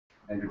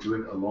and to do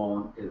it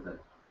alone is a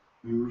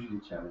hugely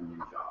challenging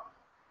job.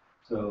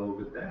 So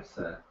with that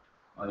said,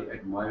 I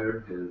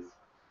admire his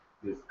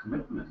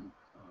commitment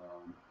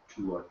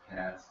to our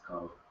task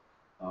of,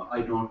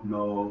 I don't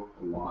know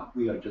a lot.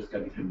 We are just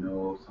getting to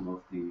know some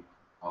of the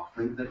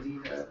offerings that he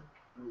had.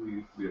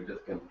 We are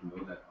just getting to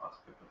know that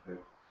aspect of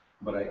it.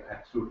 But I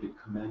absolutely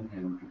commend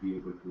him to be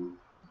able to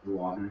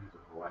broaden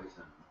his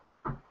horizon,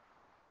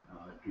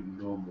 to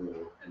know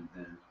more, and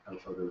then help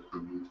others to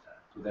use that.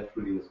 So that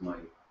really is my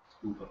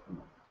scoop of the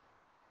moment.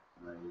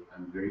 And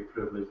I'm very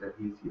privileged that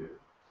he's here.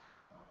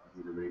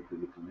 He's a very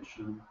busy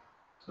clinician.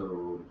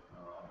 So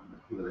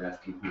he was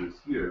asking who is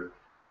here.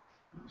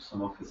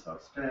 Some of us are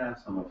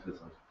staff, some of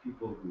us are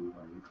people who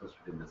are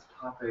interested in this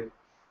topic.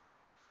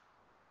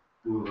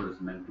 Whoever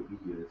is meant to be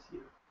here is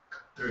here.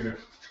 Very good.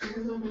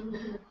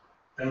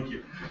 Thank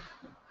you.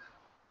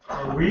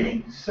 Are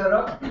we set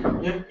up?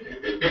 Yeah.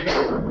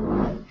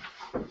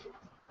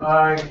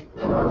 I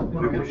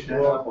You can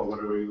stand up or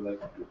whatever you like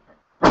to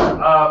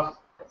do.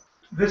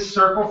 This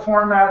circle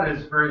format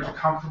is very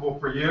comfortable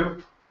for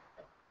you,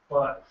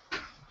 but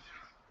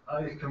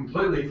it's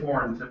completely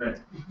foreign to me.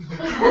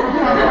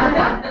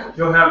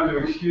 You'll have to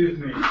excuse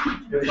me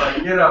if I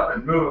get up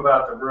and move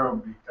about the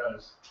room,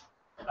 because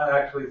I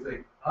actually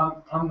think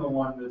I'm the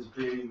one that's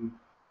being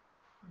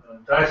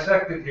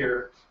dissected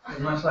here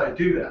unless I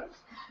do that,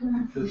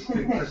 to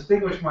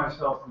distinguish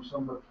myself from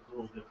somebody a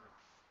little different.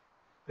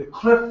 The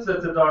cliff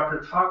that the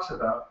doctor talks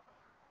about,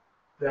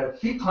 that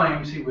he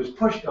claims he was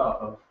pushed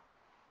off of,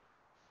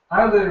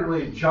 I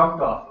literally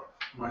jumped off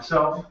of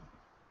myself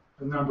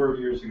a number of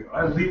years ago.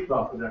 I leaped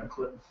off of that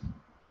cliff.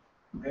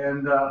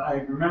 And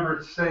I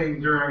remember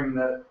saying during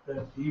that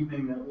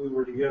evening that we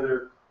were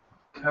together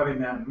having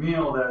that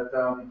meal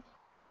that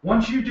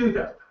once you do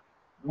that,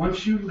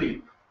 once you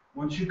leap,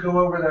 once you go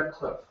over that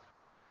cliff,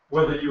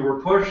 whether you were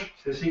pushed,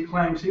 as he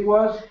claims he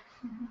was,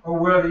 or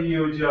whether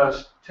you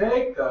just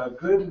take a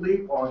good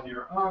leap on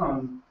your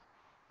own,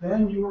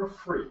 then you are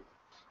free.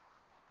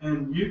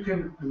 And you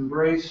can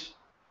embrace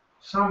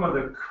some of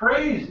the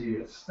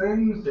craziest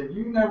things that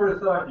you never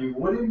thought you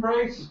would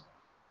embrace,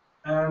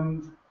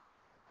 and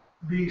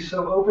be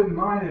so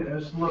open-minded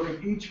as to look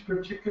at each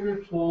particular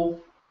tool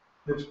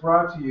that's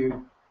brought to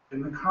you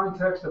in the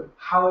context of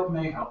how it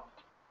may help,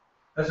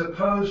 as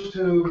opposed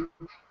to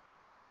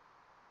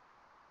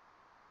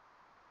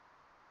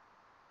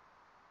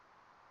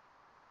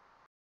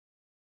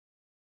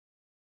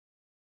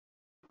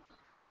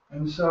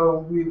and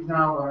so we've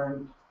now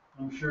learned,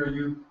 I'm sure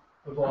you've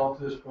evolved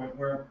to this point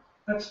where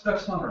that's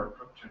not our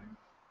approach anymore.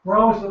 We're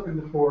always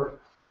looking for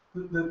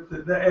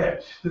the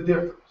edge, the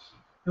difference.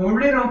 And we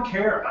really don't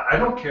care. I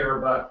don't care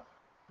about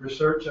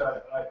research.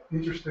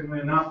 Interestingly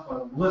enough,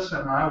 Melissa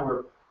and I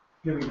were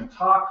giving a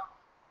talk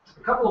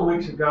a couple of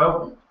weeks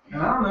ago,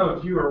 and I don't know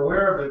if you were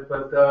aware of it,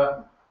 but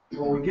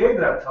when we gave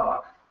that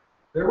talk,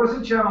 there was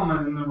a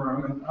gentleman in the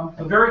room, and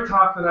the very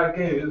talk that I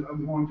gave,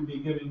 I'm going to be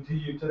giving to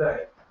you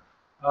today.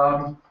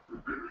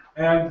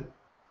 And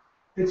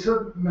it's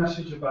a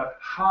message about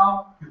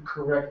how you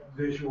correct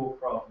visual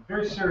problems,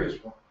 very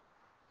serious one.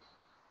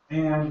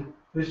 And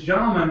this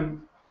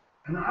gentleman,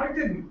 and I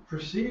didn't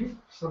perceive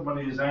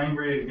somebody as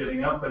angry and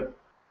getting up, but a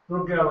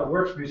little gal that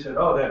works for me said,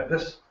 oh,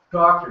 this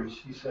doctor,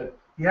 he said,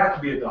 he had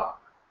to be a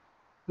doctor.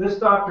 This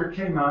doctor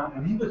came out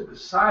and he was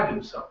beside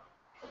himself,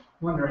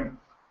 wondering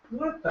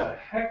what the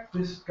heck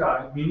this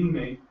guy, meaning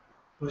me,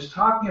 was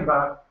talking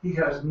about. He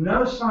has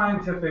no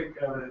scientific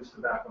evidence to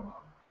back him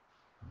up.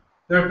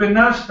 There have been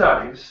no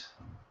studies,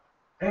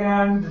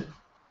 and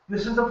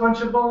this is a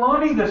bunch of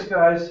baloney this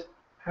guy's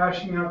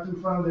hashing out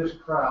in front of this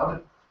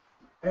crowd.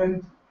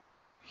 And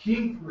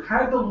he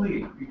had to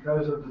leave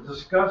because of the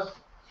disgust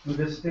and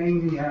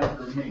disdain he had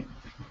for me.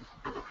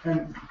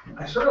 And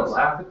I sort of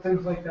laugh at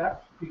things like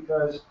that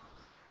because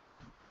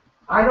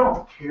I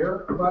don't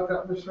care about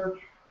that research.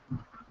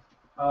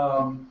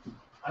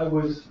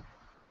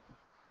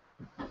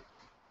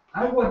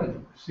 I wanted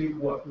to see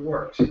what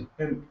works.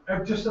 And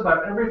just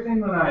about everything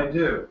that I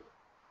do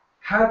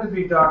had to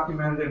be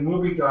documented and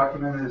will be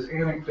documented as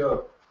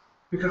anecdote,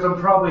 because I'm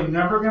probably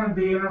never going to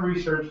be in a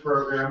research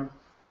program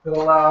that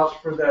allows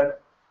for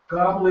that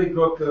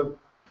gobbledygook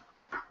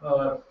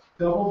of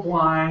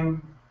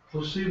double-blind,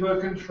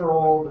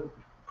 placebo-controlled,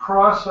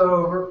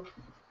 crossover.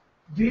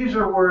 These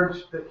are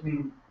words that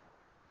mean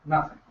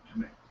nothing to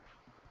me.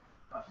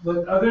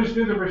 Let others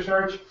do the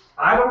research.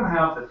 I don't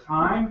have the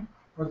time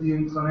or the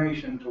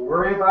inclination to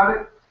worry about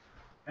it.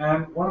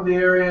 And one of the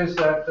areas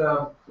that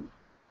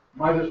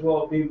might as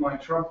well be my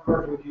trump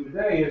card with you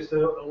today is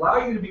to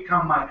allow you to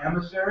become my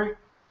emissary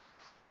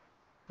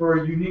for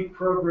a unique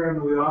program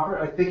that we offer.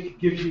 I think it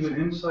gives you an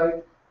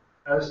insight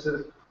as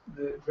to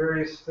the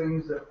various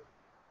things that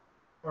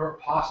are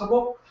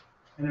possible.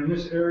 And in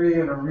this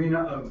area, an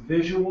arena of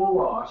visual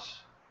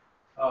loss,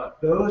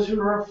 those who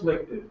are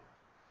afflicted,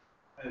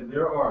 and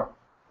there are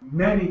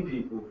many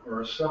people who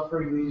are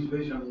suffering these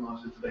vision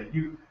losses today.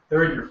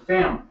 They're in your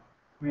family.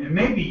 I mean, it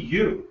may be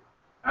you,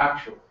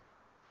 actually.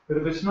 But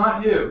if it's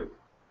not you,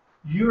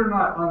 you're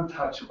not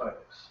untouched by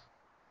this.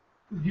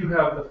 you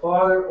have the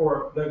father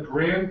or the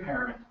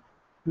grandparent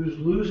who's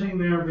losing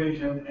their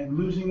vision and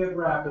losing it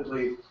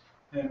rapidly.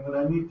 And what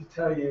I need to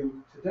tell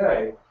you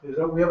today is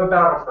that we have a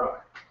battle cry.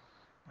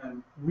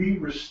 And we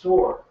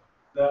restore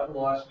that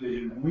lost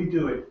vision, and we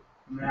do it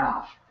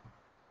now.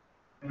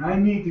 And I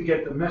need to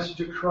get the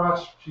message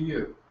across to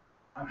you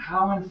on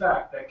how, in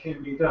fact, that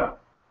can be done.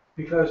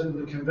 Because in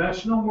the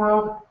conventional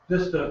world,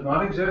 this does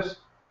not exist.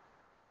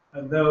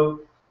 And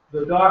though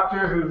the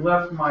doctor who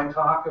left my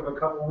talk of a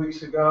couple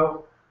weeks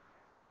ago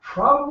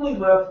probably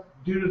left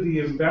due to the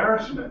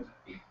embarrassment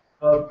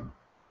of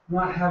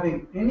not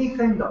having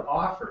anything to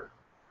offer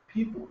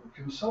people who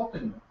are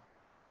consulting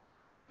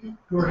them,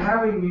 who are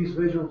having these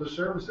visual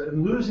disturbances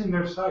and losing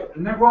their sight,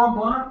 and they're going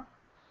blind.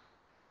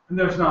 And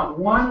there's not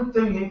one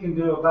thing he can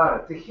do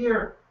about it. To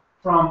hear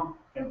from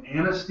an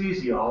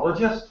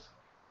anesthesiologist,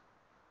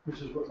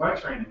 which is what my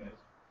training is,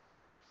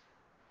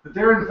 that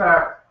there in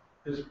fact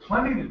is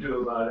plenty to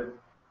do about it,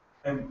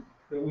 and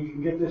that we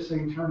can get this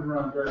thing turned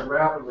around very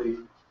rapidly,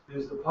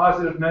 is the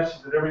positive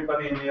message that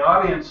everybody in the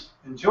audience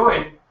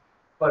enjoyed,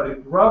 but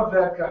it rubbed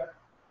that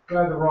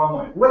guy the wrong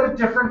way. What a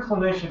different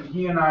clinician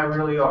he and I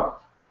really are.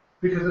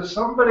 Because if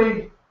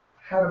somebody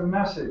had a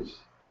message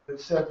that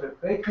said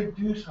that they could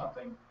do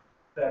something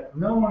that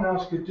no one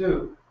else could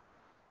do,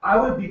 I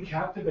would be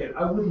captivated.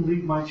 I wouldn't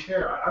leave my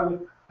chair.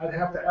 I'd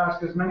have to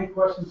ask as many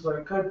questions as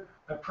I could.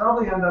 I'd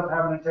probably end up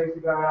having to take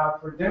the guy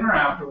out for dinner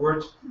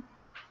afterwards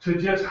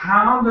to just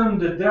hound him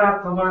to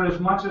death to learn as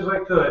much as I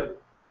could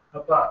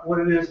about what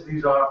it is that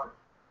he's offering.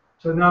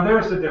 So now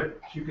there's the difference.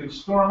 You can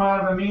storm out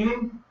of a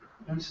meeting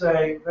and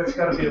say, that's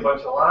got to be a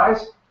bunch of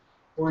lies,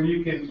 or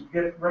you can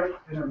get right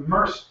and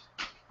immersed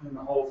in the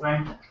whole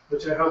thing,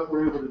 which I hope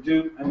we're able to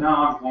do. And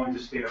now I'm going to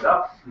stand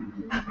up.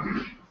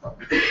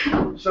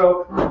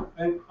 So,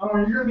 and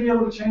you're going to be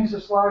able to change the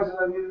slides that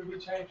I needed to be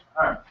changed?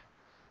 All right.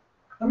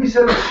 Let me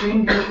set the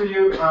scene here for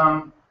you.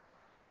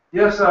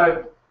 Yes,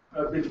 I've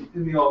been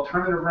in the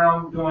alternative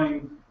realm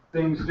doing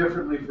things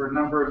differently for a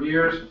number of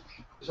years.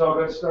 So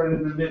I got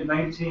started in the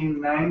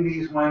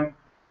mid-1990s when,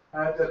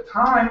 at the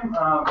time,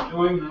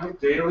 doing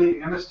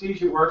daily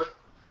anesthesia work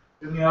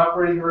in the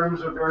operating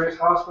rooms of various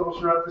hospitals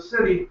throughout the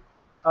city.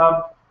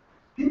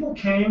 People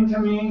came to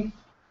me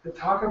to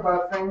talk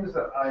about things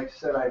that I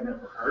said I'd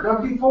never heard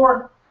of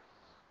before.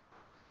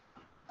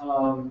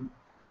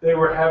 They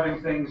were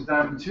having things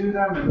done to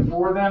them and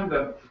for them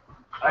that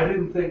I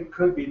didn't think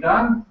could be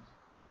done.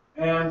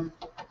 And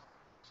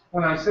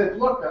when I said,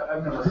 look,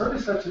 I've never heard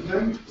of such a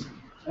thing,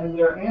 and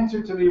their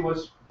answer to me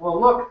was, well,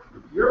 look,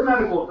 you're a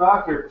medical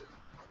doctor.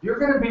 You're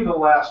going to be the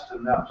last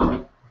to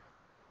know.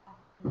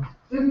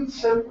 Didn't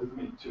sit with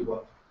me too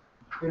well.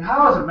 And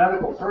how, as a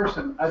medical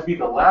person, I'd be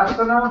the last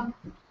to know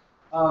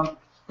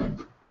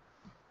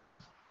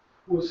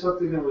was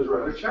something that was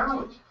rather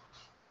challenging.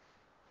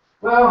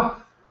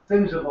 Well,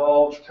 things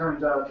evolved.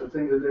 Turns out the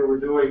things that they were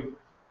doing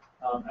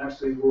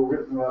actually were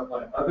written about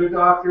by other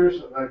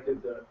doctors, and I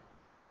could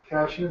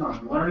cash in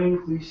on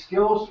learning these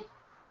skills.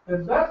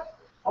 And that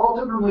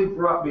ultimately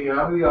brought me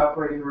out of the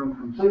operating room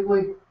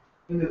completely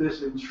into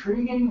this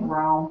intriguing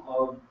realm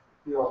of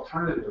the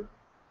alternative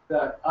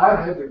that I've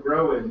had to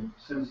grow in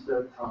since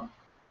that time.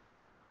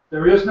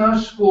 There is no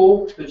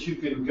school that you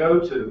can go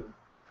to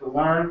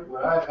learn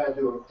what I've had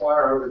to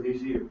acquire over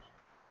these years.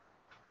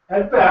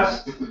 At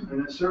best,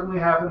 and it certainly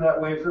happened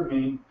that way for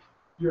me,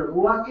 you're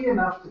lucky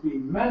enough to be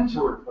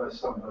mentored by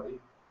somebody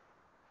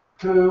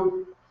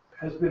who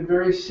has been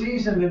very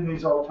seasoned in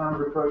these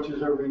alternative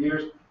approaches over the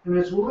years and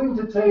is willing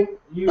to take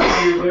you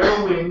under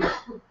their wing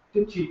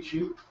to teach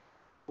you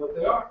what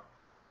they are.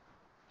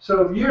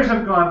 So years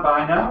have gone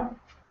by now.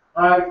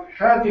 I've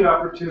had the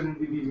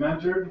opportunity to be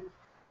mentored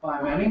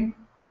by many,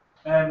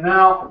 and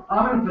now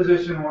I'm in a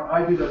position where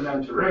I do the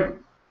mentoring.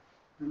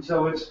 And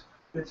so it's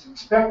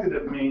expected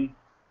of me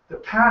to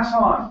pass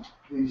on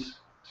these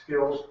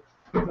skills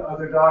to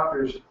other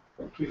doctors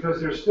because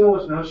there still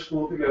is no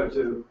school to go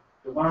to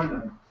learn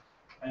them.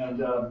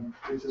 And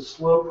it's a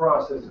slow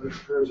process that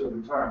occurs over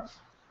time.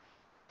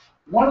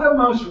 One of the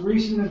most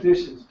recent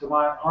additions to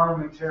my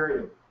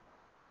armamentarium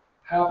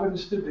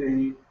happens to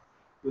be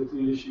with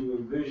the issue of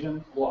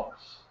vision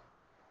loss.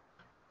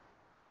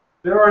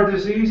 There are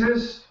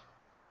diseases,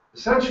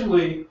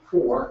 essentially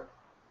 4,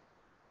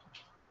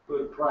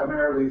 but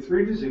primarily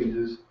 3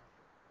 diseases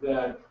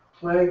that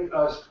plague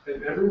us,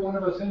 and every one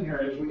of us in here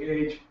as we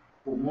age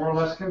will more or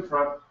less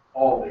confront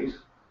all these,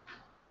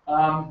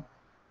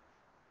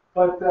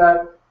 but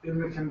that in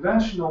the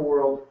conventional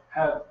world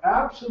have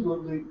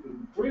absolutely,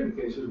 in 3 of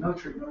the cases, no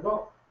treatment at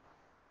all.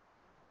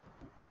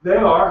 They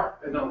are,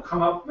 and they'll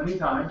come up many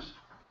times,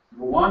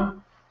 number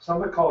 1,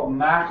 something called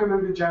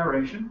macular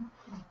degeneration,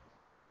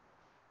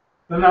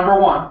 the number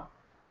 1.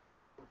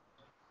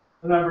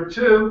 The number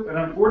 2, and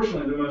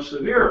unfortunately the most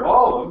severe of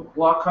all of them,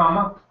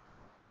 glaucoma.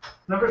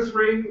 Number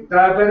 3,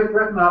 diabetic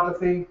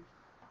retinopathy.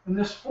 And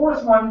this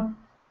 4th one,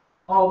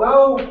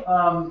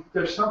 although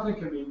there's something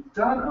can be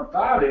done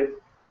about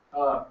it,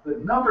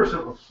 the numbers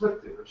of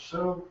afflicted are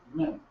so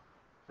many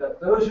that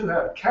those who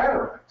have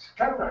cataracts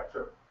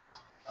are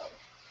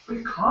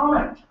pretty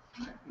common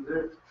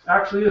There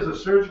actually is a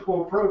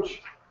surgical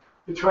approach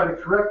to try to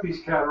correct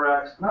these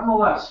cataracts.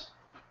 Nonetheless,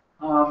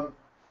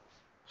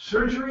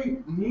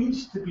 surgery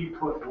needs to be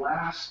put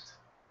last,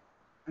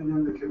 and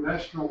in the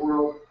conventional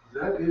world,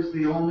 that is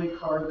the only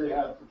card they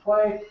have to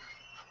play.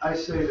 I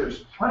say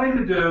there's plenty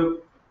to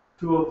do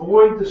to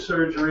avoid the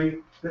surgery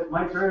that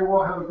might very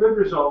well have a good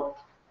result,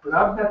 but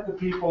I've met the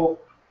people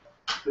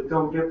that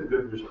don't get the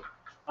good result.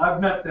 I've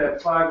met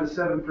that 5 to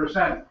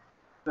 7%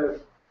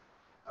 that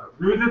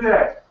rue the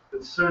day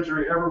that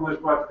surgery ever was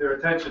brought to their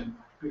attention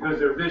because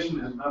their vision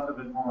has nothing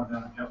but fallen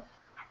downhill.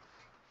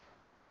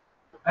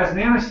 As an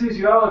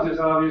anesthesiologist,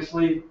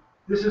 obviously,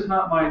 this is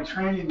not my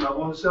training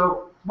level, and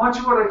so much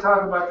of what I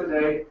talk about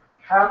today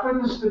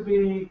happens to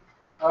be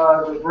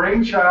the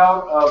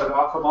brainchild of an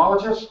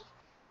ophthalmologist,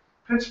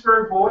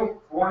 Pittsburgh boy,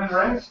 born and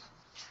raised.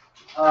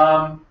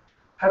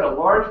 Had a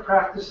large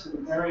practice in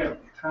an area of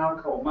a town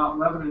called Mount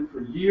Lebanon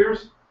for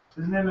years.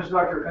 His name is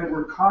Dr.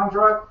 Edward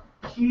Condra.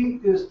 He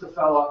is the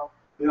fellow,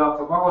 the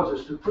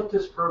ophthalmologist, who put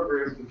this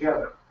program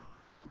together.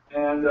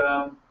 And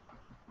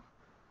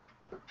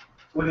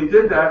when he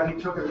did that,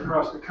 he took it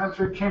across the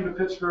country, came to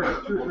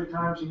Pittsburgh 2 or 3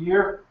 times a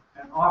year,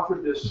 and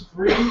offered this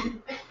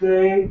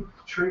 3-day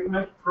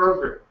treatment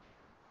program.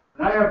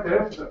 And I have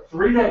there for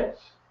 3 days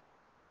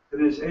that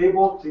is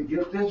able to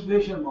get this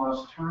vision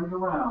loss turned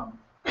around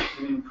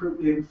and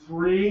improved in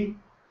 3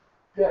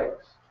 days.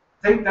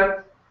 I think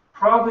that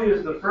probably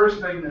is the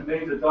first thing that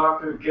made the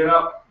doctor get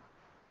up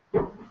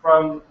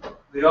from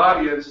the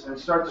audience and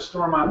start to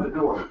storm out the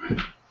door.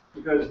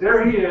 Because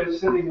there he is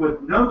sitting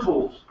with no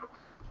tools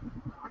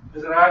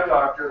as an eye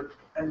doctor,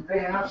 and they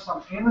have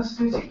some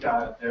anesthesia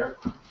guy up there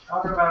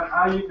talking about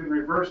how you can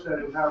reverse that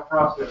entire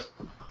process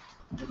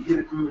and get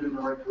it moving in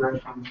the right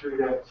direction in 3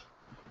 days.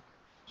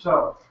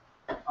 So,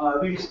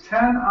 these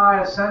 10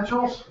 eye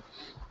essentials,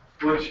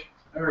 which,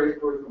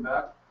 Eric, come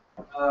back,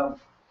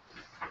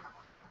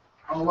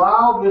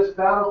 allow this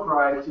battle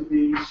cry to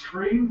be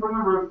screamed from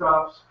the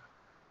rooftops.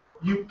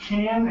 You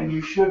can and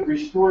you should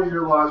restore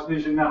your lost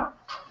vision now.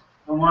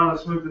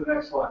 Let's move to the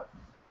next slide.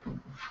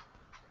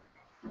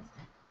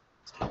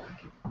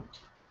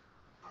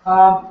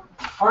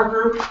 Our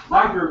group,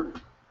 my group,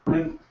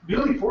 and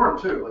Beauty Forum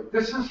too, like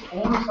this is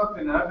only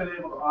something that I've been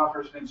able to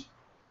offer since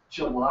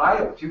July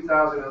of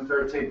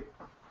 2013.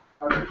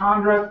 Dr.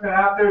 Conrad's been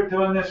out there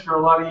doing this for a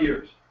lot of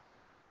years.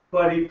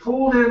 But he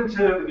pulled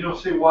into, and you'll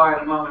see why in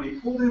a moment, he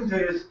pulled into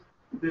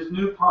his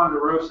new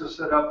Ponderosa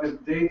set up in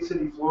Dade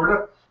City,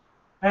 Florida.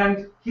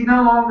 And he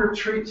no longer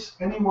treats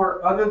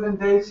anywhere other than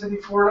Dade City,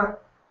 Florida.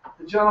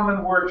 The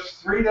gentleman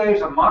works 3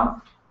 days a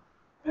month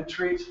and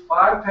treats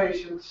 5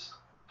 patients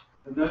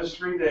in those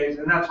 3 days,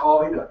 and that's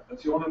all he does.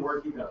 That's the only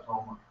work he does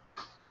all month.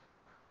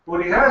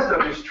 What he has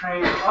done is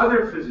train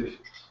other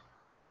physicians,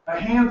 a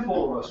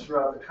handful of us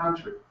throughout the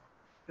country,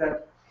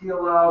 that he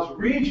allows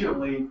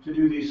regionally to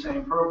do these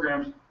same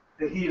programs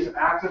that he is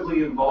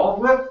actively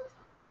involved with,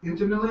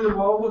 intimately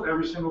involved with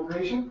every single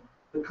patient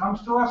that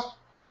comes to us,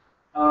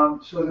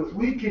 so that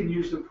we can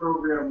use the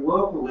program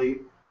locally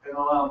and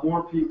allow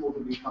more people to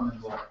become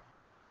involved.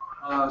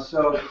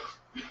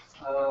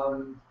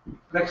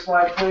 Next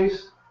slide,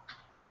 please.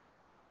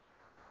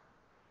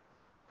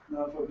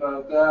 Enough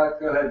about that.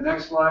 Go ahead.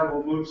 Next slide.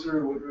 We'll move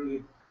through what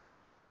really.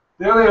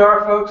 There they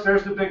are, folks.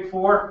 There's the big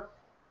 4.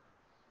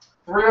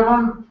 3 of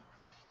them,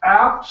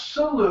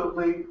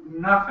 absolutely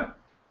nothing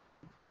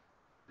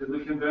in the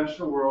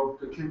conventional world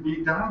that can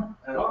be done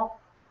at all.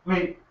 I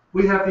mean,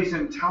 we have these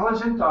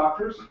intelligent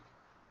doctors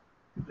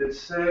that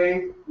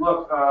say,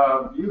 look,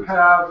 you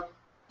have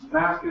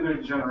macular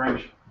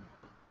degeneration.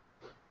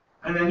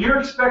 And then you're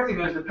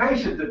expecting as the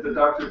patient that the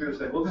doctor's going to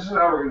say, well, this is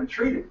how we're going to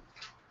treat it.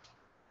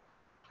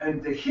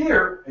 And to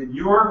hear, and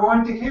you are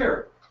going to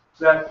hear,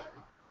 that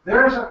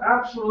there's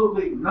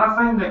absolutely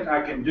nothing that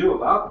I can do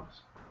about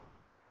this.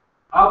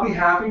 I'll be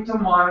happy to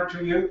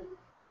monitor you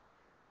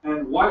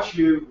and watch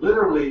you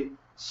literally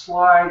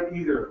slide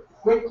either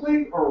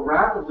quickly or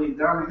rapidly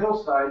down a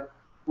hillside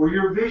where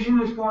your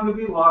vision is going to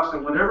be lost,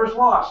 and whatever's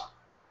lost,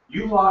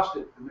 you lost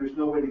it, and there's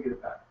no way to get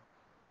it back.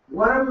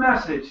 What a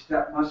message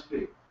that must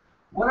be.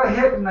 What a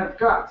hit in the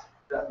gut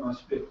that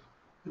must be.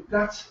 But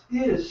that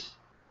is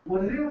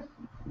what it is.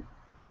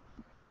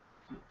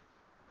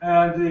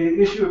 And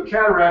the issue of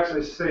cataracts,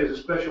 I say, is a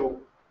special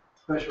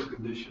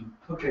condition.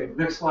 Okay,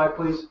 next slide,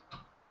 please,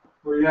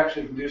 where you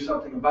actually can do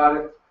something about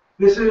it.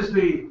 This is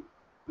the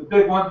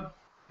big one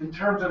in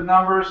terms of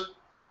numbers,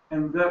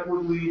 and that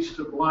would lead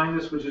to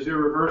blindness, which is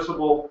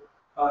irreversible.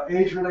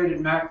 Age-related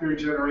macular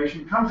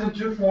degeneration comes in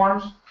 2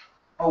 forms,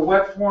 a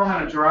wet form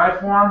and a dry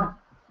form.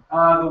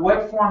 The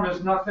wet form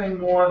is nothing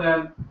more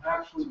than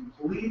actually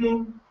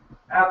bleeding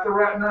at the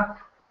retina,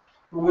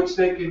 for which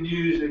they can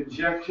use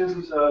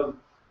injections of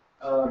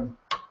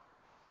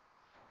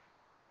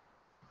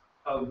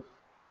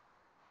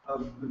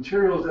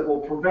materials that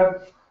will prevent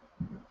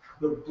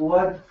the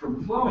blood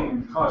from flowing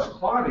and cause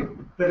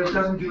clotting, but it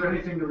doesn't do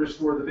anything to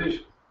restore the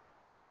vision.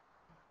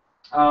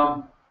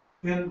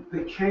 In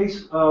the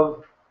case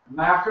of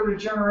macular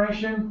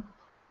degeneration,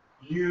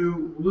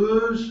 you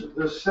lose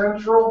the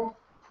central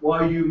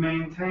while you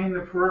maintain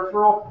the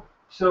peripheral.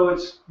 So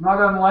it's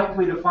not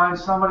unlikely to find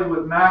somebody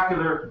with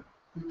macular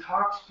who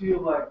talks to you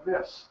like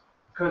this,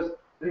 because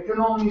they can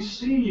only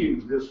see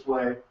you this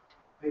way.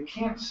 They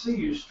can't see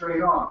you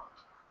straight on.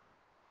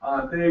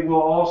 They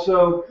will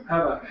also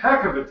have a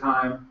heck of a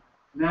time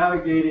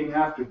navigating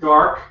after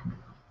dark.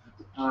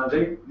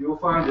 You'll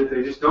find that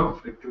they just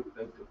don't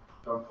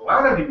go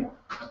out anymore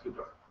after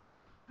dark.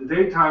 The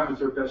daytime is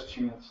their best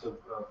chance of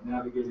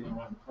navigating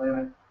around the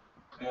planet,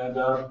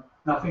 and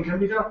nothing can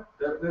be done.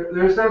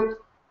 There's that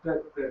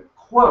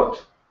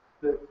quote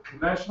that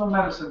conventional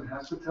medicine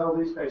has to tell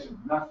these patients: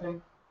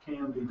 nothing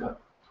can be done.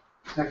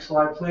 Next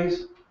slide,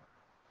 please.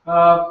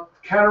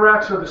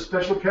 Cataracts are the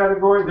special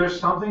category. There's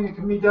something that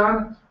can be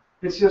done.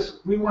 It's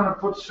just we want to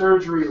put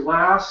surgery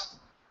last,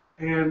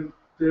 and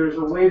there's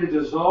a way to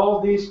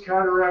dissolve these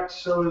cataracts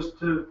so as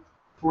to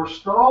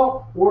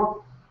forestall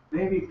or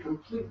maybe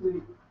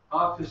completely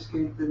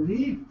obfuscate the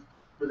need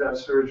for that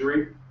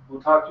surgery.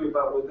 We'll talk to you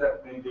about what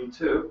that may be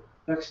too.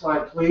 Next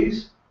slide,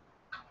 please.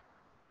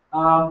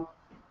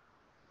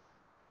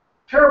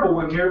 Terrible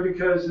one here,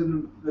 because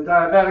in the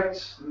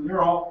diabetics, and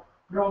you're all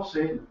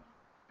seeing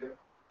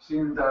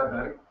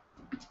diabetic.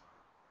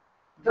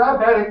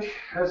 Diabetic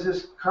has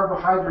this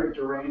carbohydrate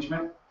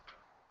derangement,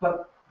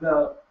 but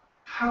the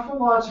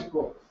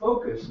pathological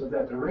focus of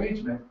that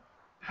derangement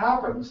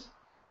happens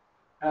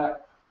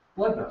at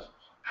blood vessels,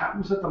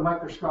 happens at the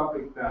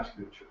microscopic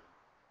vasculature,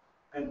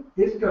 and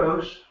it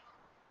goes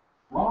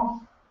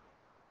wrong.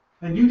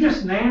 And you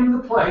just named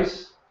the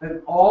place,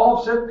 and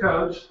all zip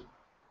codes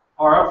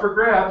are up for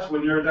grabs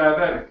when you're a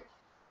diabetic.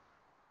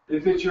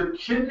 If it's your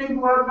kidney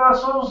blood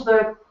vessels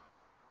that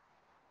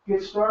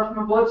get starved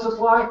from the blood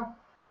supply,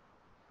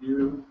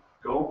 they're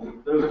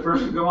the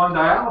first to go on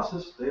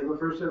dialysis. They're the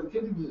first to have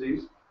kidney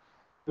disease,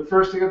 the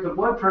first to get the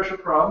blood pressure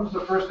problems,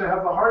 the first to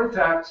have the heart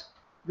attacks.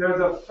 They're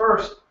the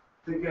first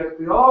to get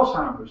the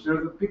Alzheimer's.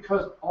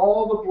 Because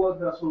all the blood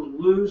vessels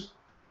lose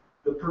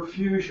the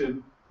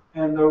perfusion,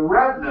 and the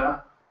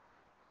retina,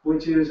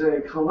 which is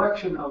a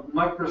collection of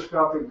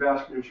microscopic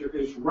vasculature,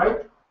 is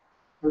ripe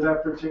for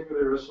that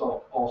particular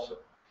assault also.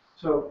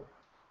 So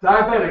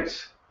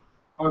diabetics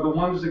are the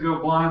ones that go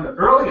blind the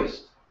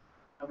earliest.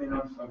 I mean,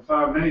 I've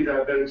found many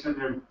diabetics in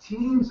their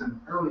teens and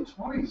early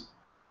 20s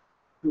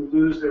who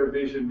lose their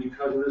vision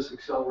because of this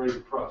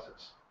accelerated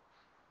process.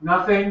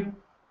 Nothing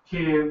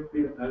can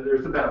be done.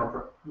 There's the battle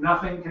cry.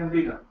 Nothing can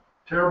be done.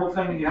 Terrible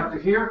thing that you have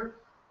to hear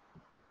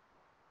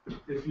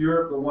if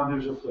you're the one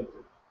who's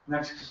afflicted.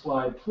 Next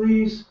slide,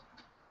 please.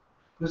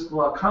 This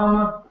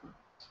glaucoma.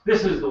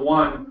 This is the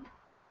one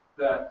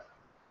that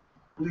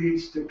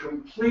leads to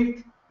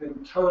complete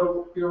and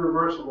total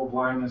irreversible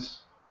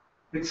blindness.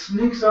 It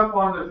sneaks up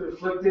on the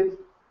afflicted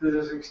to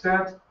this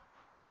extent.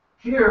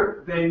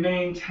 Here, they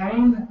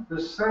maintain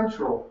the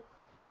central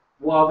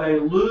while they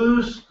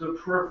lose the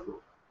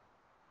peripheral.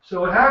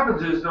 So what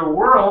happens is the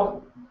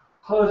world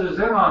closes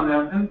in on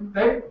them, and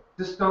they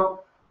just don't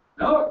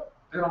know it.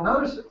 They don't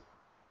notice it.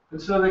 And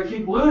so they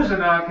keep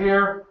losing out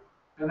here,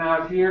 and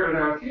out here, and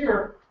out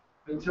here,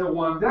 until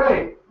one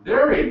day,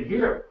 they're in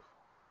here.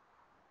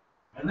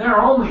 And they're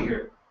only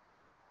here.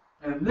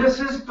 And this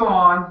is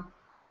gone,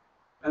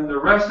 and the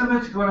rest of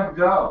it's going to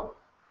go.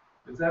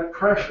 If that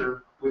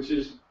pressure, which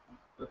is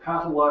the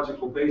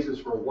pathological basis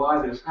for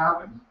why this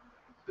happens,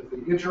 if the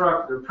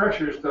intraocular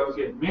pressures don't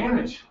get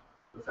managed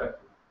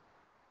effectively.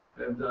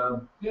 And,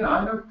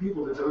 I know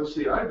people that don't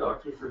see eye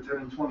doctors for 10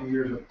 and 20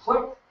 years at a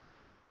clip.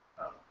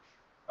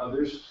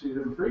 Others see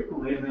them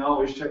frequently, and they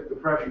always check the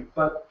pressure.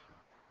 But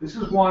this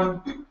is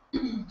one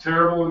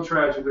terrible and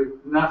tragically,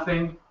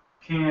 nothing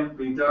can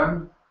be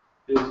done,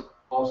 is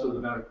also the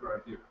medical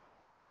right here.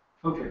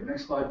 Okay,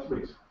 next slide,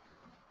 please.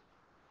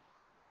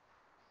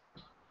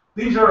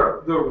 These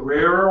are the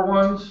rarer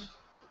ones.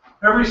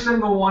 Every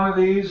single one of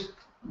these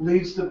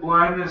leads to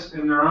blindness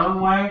in their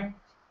own way.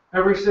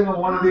 Every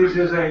single one of these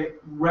is a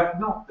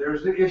retinal.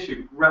 There's the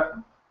issue,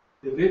 retinal.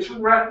 If it's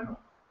retinal,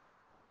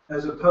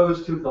 as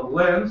opposed to the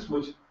lens,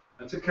 which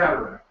that's a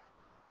cataract,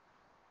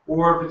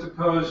 or if it's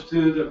opposed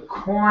to the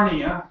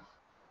cornea,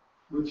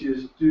 which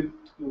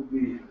will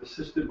be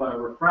assisted by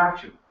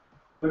refraction.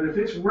 But if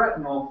it's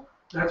retinal,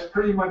 that's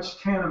pretty much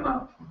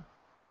tantamount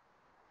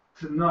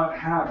to not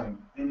having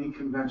any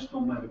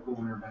conventional medical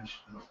intervention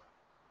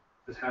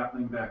that's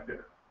happening back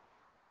there.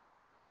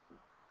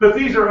 But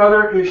these are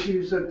other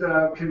issues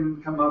that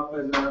can come up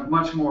and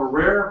much more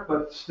rare,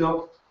 but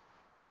still,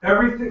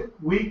 everything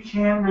we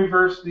can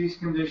reverse these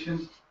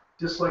conditions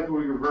just like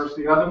we reverse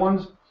the other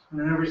ones.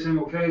 And in every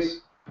single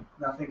case,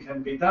 nothing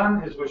can be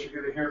done, is what you're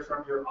going to hear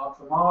from your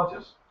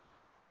ophthalmologist.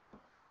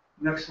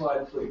 Next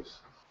slide, please.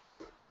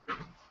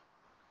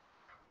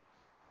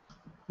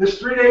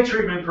 This 3-day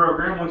treatment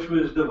program, which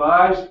was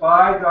devised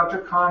by Dr.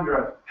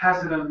 Condra,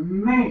 has an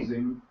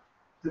amazing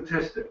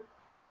statistic.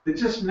 It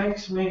just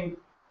makes me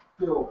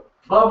feel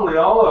bubbly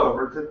all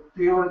over to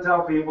be able to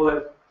tell people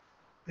that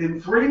in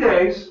 3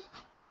 days,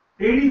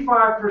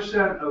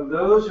 85% of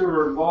those who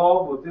are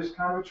involved with this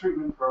kind of a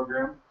treatment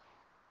program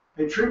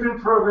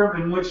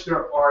in which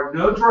there are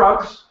no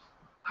drugs,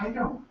 I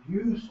don't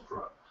use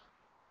drugs.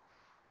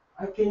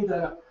 I gave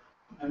that up.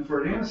 And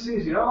for an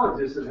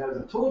anesthesiologist that has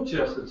a tool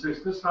chest that's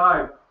this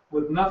high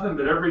with nothing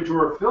but every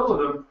drawer filled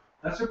with them,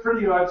 that's a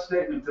pretty odd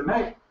statement to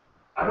make.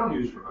 I don't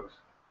use drugs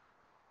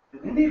in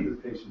any of the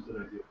patients that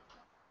I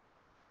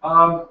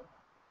do.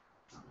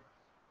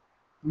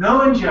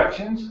 No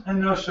injections and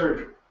no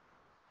surgery.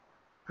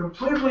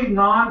 Completely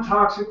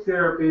non-toxic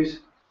therapies,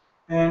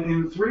 and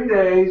in 3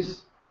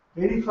 days,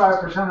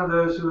 85% of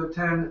those who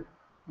attend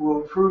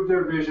will improve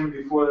their vision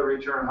before they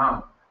return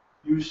home.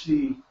 You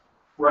see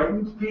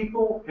frightened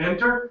people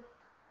enter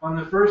on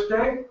the first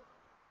day.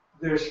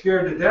 They're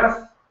scared to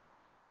death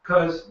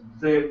because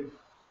they've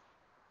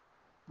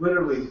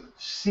literally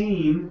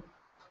seen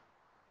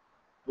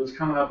what's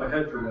coming up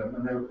ahead for them,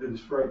 and it is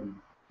frightening.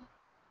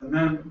 And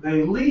then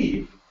they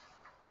leave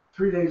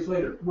 3 days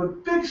later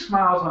with big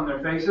smiles on their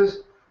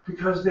faces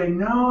because they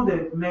know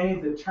they've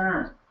made the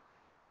turn.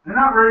 They're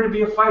not ready to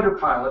be a fighter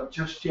pilot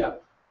just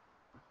yet,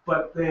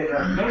 but they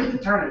have made the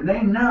turn, and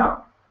they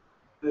know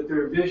that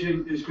their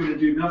vision is going to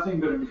do nothing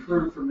but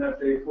improve from that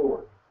day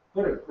forward.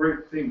 What a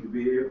great thing to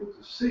be able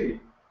to see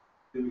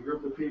in a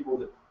group of people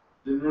that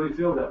didn't really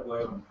feel that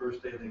way on the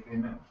first day they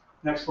came in.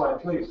 Next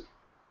slide, please.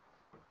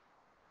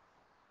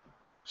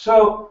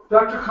 So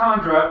Dr.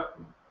 Condra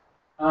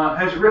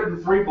has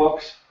written 3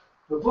 books.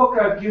 The book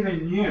I've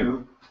given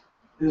you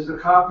is a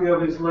copy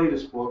of his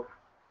latest book.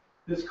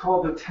 It's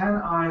called The 10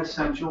 Eye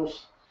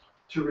Essentials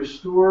to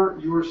Restore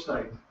Your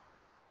Sight.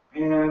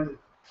 And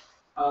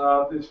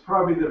it's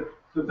probably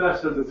the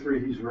best of the 3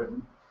 he's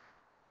written.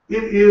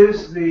 It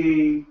is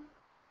the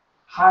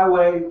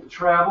highway to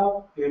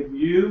travel if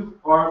you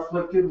are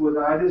afflicted with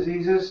eye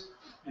diseases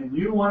and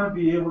you want to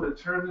be able to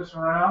turn this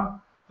around.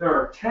 There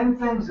are 10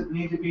 things that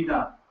need to be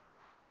done.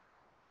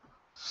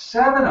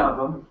 7 of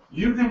them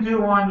you can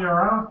do on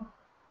your own.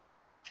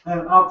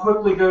 And I'll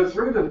quickly go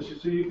through them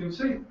so you can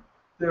see.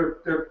 They're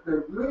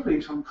really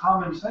some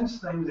common sense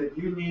things that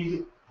you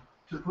need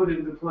to put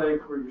into play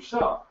for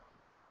yourself.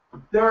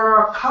 There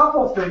are a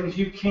couple things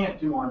you can't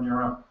do on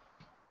your own.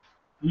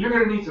 You're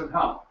going to need some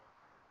help.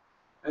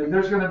 And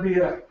there's going to be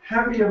a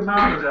heavy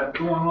amount of that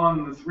going on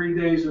in the 3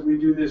 days that we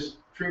do this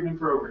treatment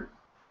program.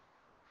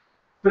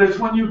 But it's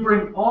when you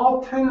bring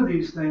all 10 of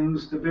these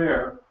things to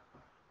bear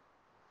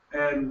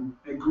and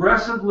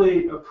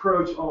aggressively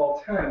approach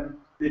all 10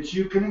 that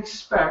you can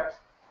expect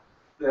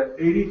that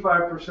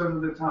 85%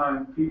 of the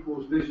time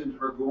people's visions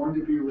are going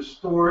to be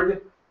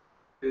restored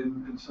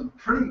in some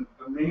pretty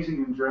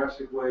amazing and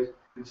drastic ways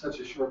in such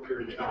a short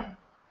period of time.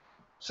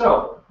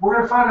 So we're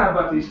going to find out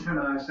about these 10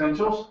 eye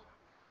essentials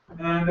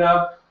and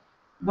not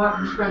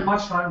spend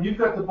much time. You've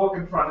got the book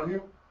in front of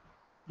you.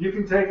 You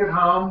can take it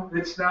home.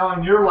 It's now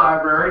in your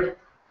library.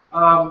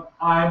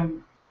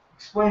 I'm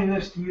explaining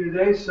this to you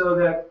today so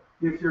that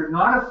if you're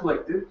not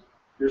afflicted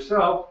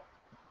yourself,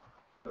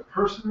 the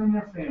person in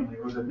your family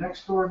or the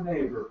next door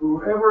neighbor,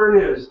 whoever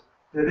it is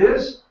that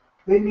is,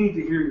 they need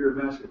to hear your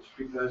message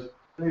because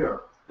they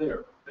are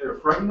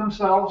frightened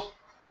themselves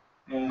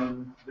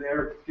and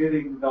they're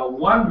getting the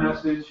one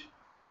message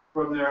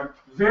from their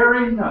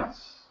very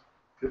nice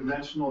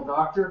conventional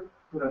doctor,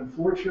 but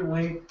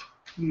unfortunately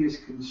he is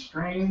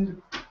constrained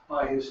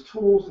by his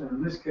tools, and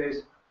in this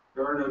case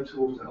there are no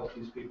tools to help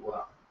these people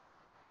out.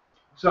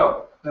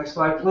 So, next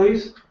slide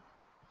please.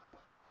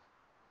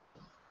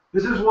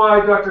 This is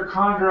why Dr.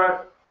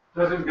 Condra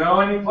doesn't go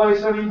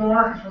anyplace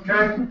anymore,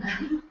 okay?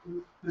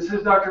 This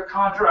is Dr.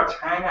 Condrat's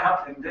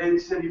hangout in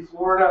Dade City,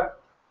 Florida.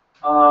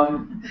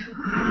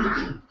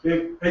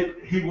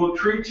 He will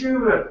treat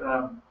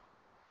you.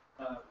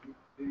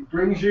 He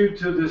brings you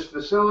to this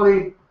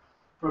facility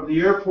from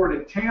the airport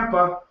at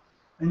Tampa,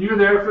 and you're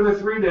there for the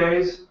 3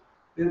 days.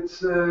 It's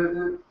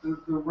the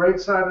right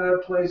side of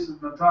that place, and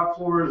the top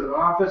floor is an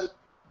office.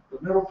 The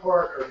middle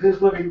part are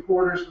his living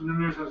quarters, and then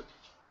there's a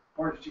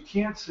part that you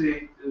can't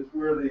see is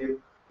where the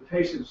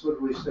patients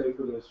literally stay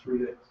for those 3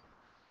 days.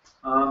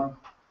 But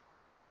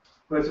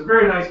it's a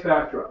very nice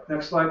backdrop.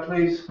 Next slide,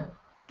 please.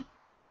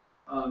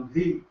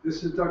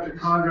 This is Dr.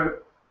 Condra.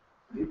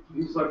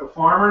 He's like a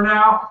farmer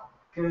now.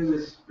 Okay,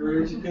 this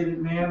very educated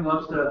man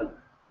loves to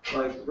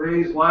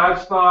raise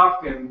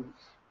livestock and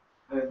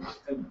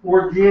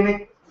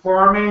organic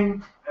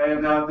farming,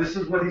 and this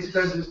is what he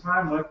spends his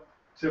time with,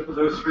 except for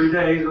those 3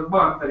 days a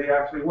month that he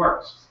actually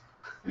works.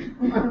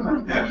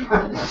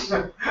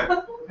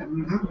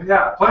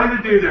 Yeah, plenty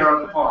to do there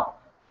on the farm.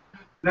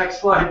 Next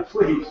slide,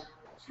 please.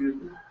 Excuse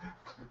me.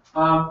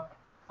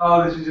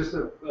 This is just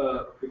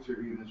a picture of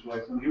he and his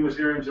wife. When he was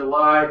here in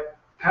July,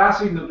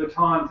 passing the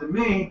baton to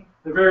me,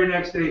 the very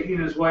next day he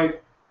and his wife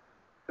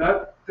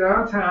got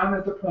downtown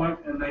at the point,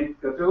 and they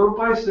got their little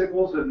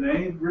bicycles, and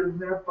they'd ridden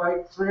their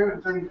bike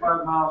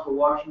 335 miles to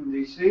Washington,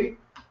 D.C.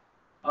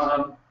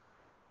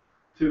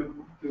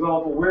 To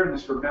develop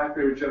awareness for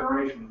macular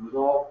degeneration. It was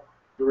all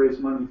to raise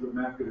money for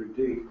macular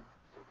D.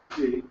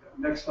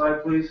 Next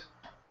slide, please.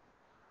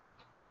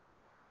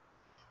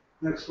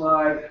 Next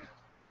slide.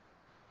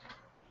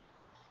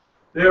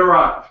 They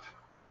arrived.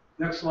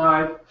 Next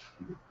slide.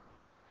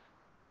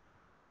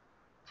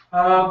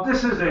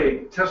 This is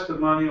a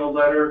testimonial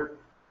letter,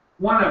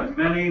 one of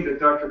many that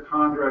Dr.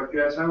 Conrad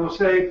gets. I will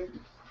say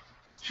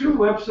 2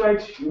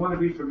 websites you want to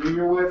be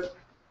familiar with.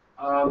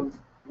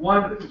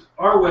 One is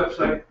our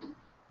website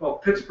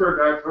called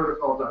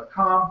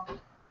pittsburghiprotocol.com.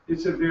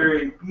 It's a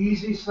very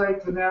easy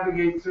site to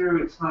navigate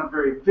through. It's not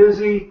very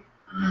busy,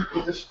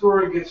 but the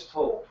story gets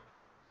told.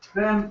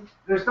 Then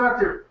there's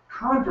Dr.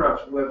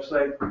 Condrop's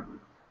website,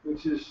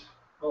 which is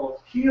called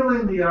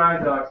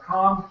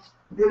healingtheeye.com.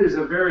 It is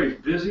a very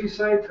busy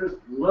site, just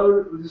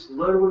loaded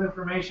with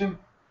information,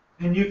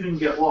 and you can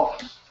get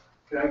lost.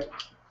 Okay,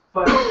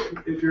 but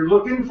if you're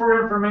looking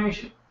for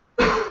information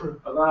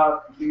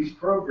about these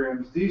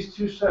programs, these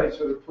 2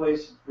 sites are the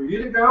place for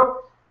you to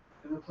go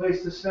and the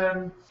place to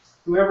send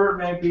whoever it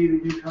may be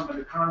that you come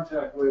into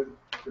contact with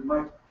that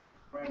might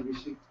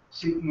be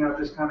seeking out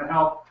this kind of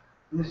help.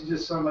 And this is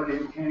just somebody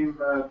who came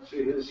to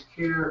his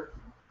care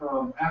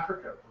from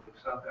Africa,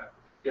 South Africa.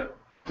 Yep.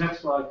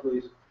 Next slide,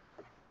 please.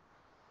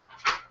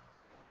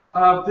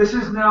 This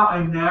is now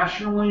a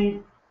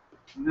nationally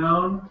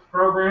known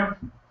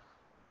program.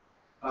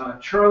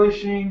 Charlie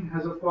Sheen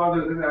has a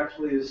father that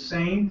actually is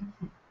sane,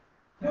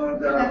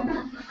 and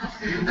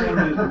his name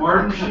is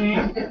Martin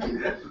Sheen,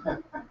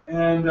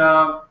 and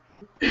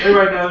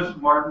everybody knows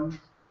Martin,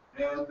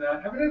 and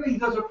evidently he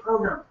does a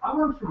program. I'm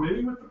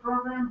unfamiliar with the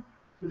program.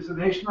 There's a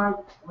nationwide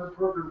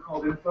program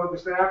called In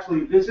Focus. They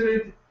actually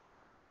visited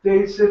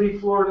Dade City,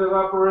 Florida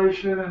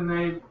operation, and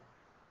they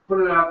put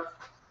it out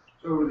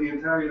over the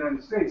entire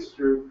United States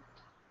through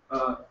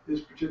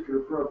this particular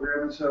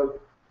program. And so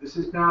this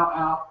is now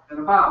out and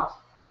about.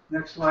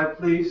 Next slide,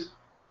 please.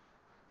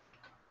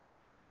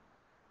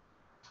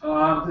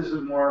 This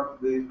is more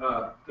the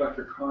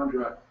Dr.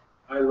 Condra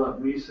I Love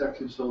Me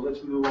section, so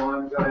let's move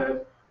on. Go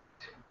ahead.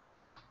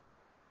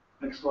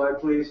 Next slide,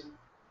 please.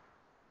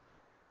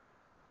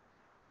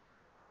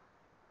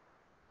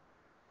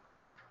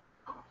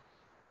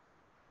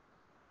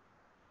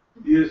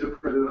 He is the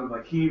president of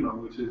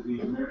ICIM, which is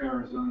the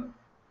Arizona.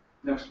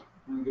 Next one.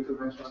 Let me get to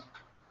the next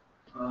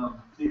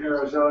one. The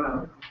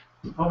Arizona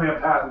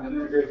homeopathic and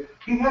integrative.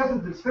 He has a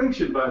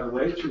distinction, by the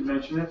way, I should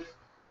mention it.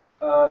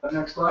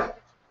 Next slide.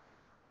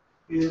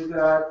 Is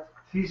that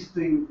he's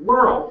the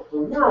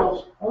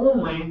world's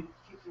only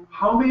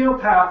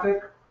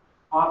homeopathic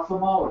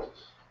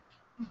ophthalmologist.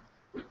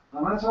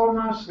 Now that's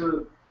almost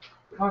a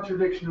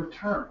contradiction of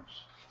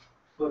terms,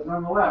 but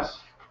nonetheless,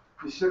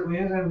 he certainly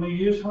is, and we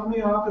use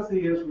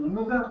homeopathy as one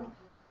of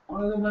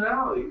the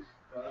modalities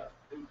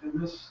in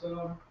this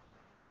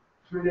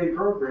 3-day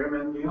program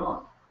and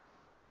beyond.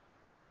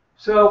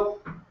 So,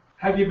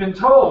 have you been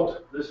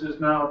told, this is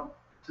now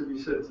to be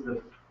said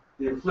to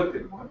the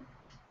afflicted one,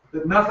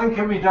 that nothing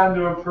can be done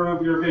to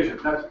improve your vision?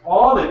 That's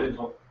all they've been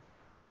told.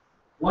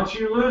 Once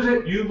you lose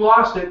it, you've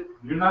lost it.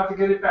 You're not to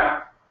get it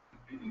back.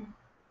 The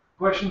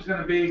question's going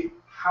to be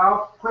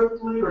how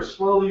quickly or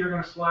slowly you're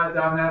going to slide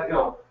down that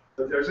hill.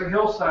 But there's a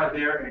hillside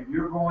there, and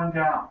you're going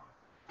down.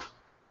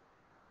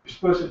 You're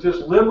supposed to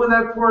just live with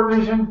that poor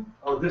vision.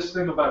 Oh, this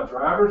thing about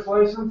driver's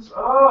license.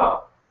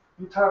 Oh,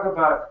 you talk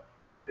about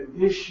an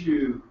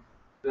issue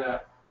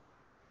that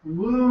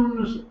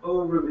looms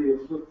over the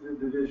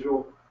afflicted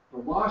individual. The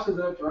loss of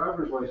that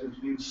driver's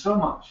license means so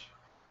much.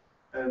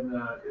 And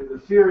the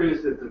theory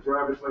is that the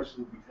driver's license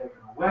will be taken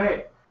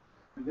away.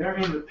 And their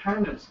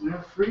independence and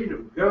their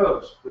freedom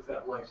goes with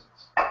that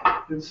license.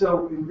 And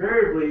so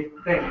invariably,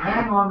 they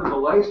hang on to the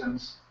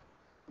license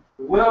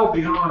well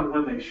beyond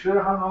when they should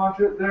have hung on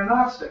to it. They're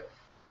not safe.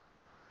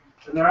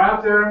 And they're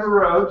out there on the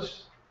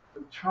roads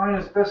trying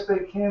as best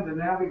they can to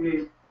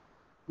navigate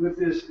with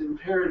this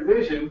impaired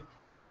vision,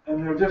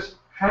 and they're just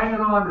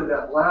hanging on to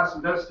that last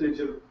vestige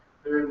of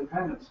their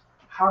independence.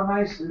 How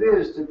nice it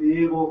is to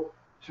be able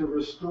to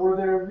restore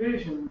their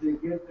vision, to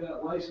get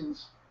that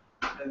license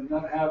and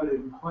not have it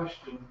in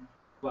question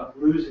about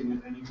losing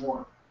it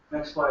anymore.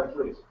 Next slide,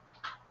 please.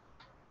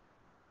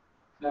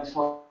 Next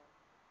slide.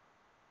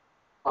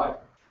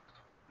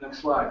 Next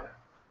slide.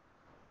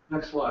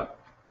 Next slide.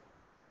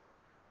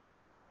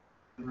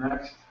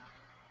 Next.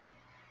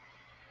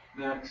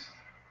 Next.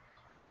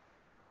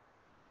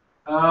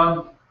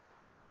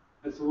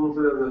 It's a little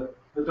bit of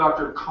the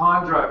Dr.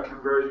 Condra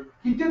conversion.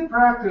 He did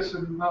practice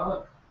in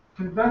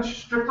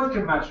strictly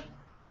conventional.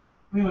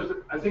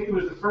 I think he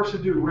was the first to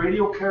do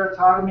radial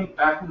keratotomy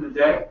back in the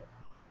day,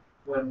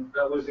 when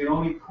that was the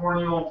only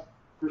corneal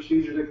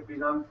procedure that could be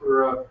done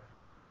for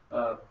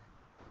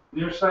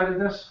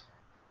nearsightedness.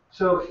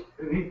 So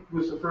he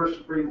was the first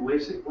to bring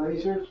LASIK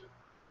lasers.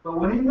 But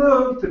when he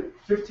moved,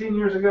 15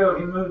 years ago,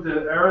 he moved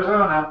to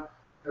Arizona,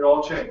 it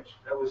all changed.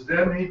 That was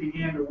then he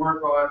began to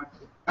work on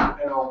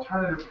an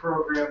alternative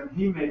program, and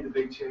he made the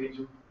big change.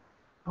 And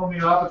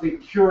homeopathy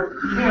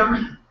cured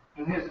him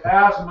and his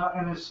asthma,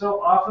 and is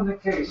so often the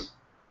case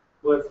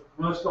with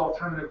most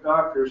alternative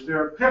doctors.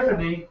 Their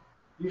epiphany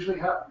usually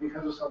happened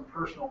because of some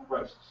personal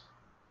crisis.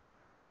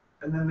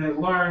 And then they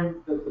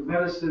learned that the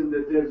medicine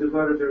that they've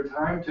devoted their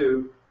time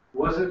to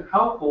wasn't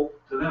helpful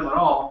to them at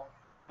all.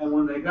 And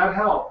when they got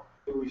help,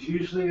 it was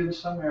usually in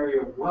some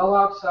area well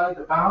outside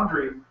the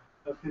boundary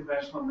of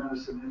conventional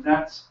medicine. And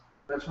that's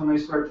That's when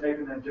they start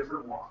taking a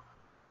different walk.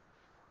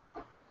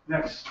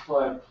 Next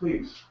slide,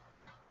 please.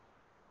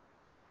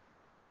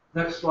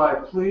 Next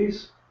slide,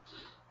 please.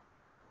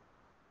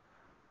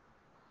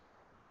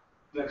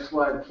 Next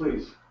slide,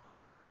 please.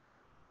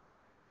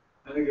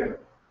 And again.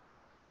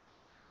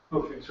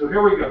 Okay, so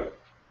here we go.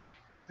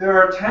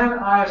 There are 10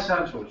 eye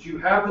essentials. You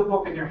have the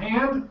book in your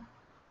hand.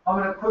 I'm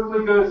going to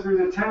quickly go through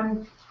the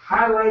 10,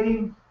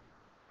 highlighting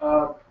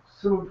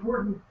some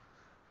important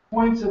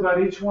points about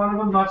each one of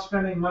them, not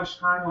spending much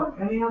time on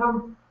any of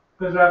them,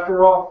 because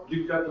after all,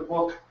 you've got the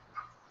book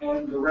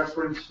and the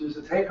references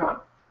to take on.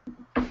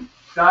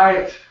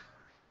 Diet,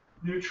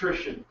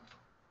 nutrition.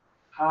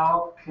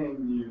 How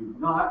can you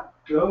not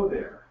go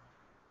there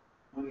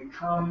when it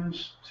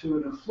comes to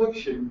an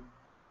affliction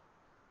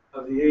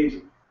of the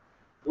aging?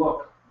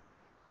 Look,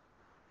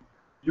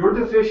 your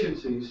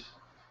deficiencies,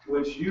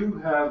 which you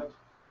have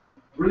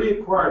really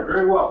acquired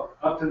very well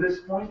up to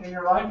this point in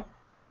your life,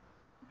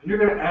 and you're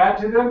going to add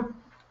to them,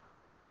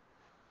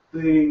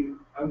 the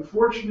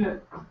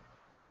unfortunate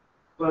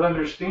but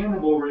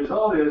understandable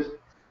result is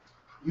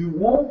you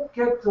won't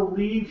get to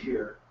leave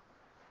here.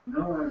 You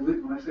know,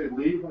 when I say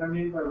leave, what I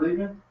mean by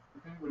leaving?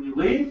 Okay? When you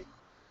leave,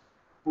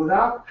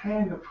 without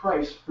paying a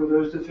price for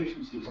those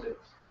deficiency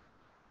states.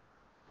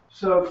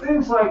 So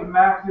things like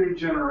macular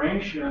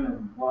degeneration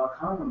and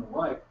glaucoma and the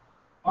like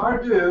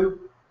are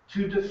due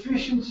to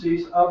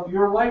deficiencies of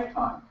your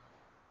lifetime.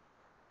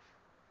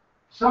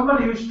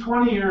 Somebody who's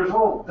 20 years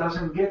old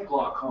doesn't get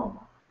glaucoma.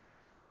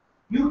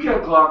 You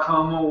get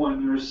glaucoma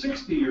when you're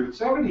 60 or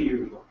 70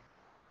 years old,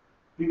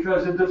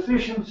 because the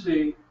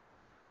deficiency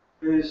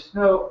is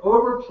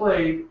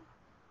overplayed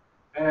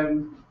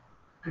and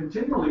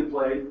continually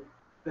played,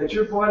 that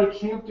your body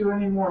can't do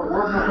any more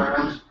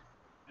workarounds,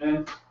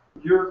 and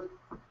your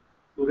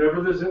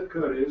whatever the zip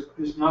code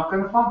is not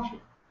going to function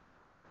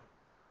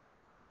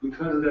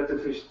because of that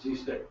deficiency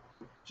state.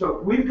 So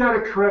we've got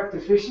to correct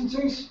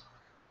deficiencies,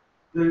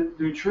 the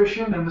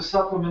nutrition and the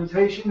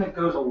supplementation that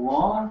goes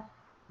along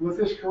with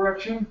this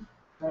correction.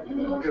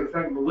 I'm going to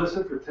thank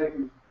Melissa for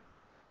taking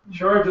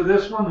charge of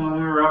this one when we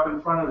were up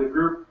in front of the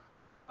group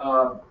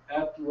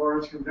at the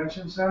Lawrence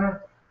Convention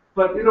Center.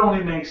 But it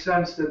only makes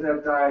sense that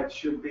that diet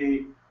should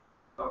be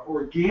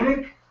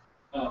organic.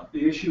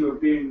 The issue of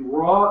being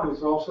raw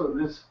is also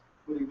this,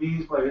 what he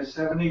means by his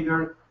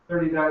 70-30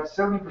 diet.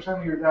 70%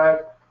 of your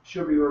diet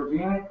should be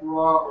organic,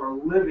 raw, or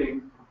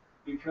living,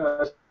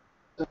 because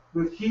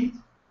with heat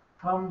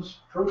comes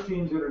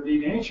proteins that are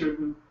denatured,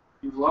 and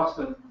you've lost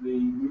the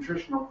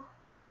nutritional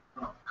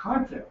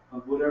content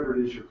of whatever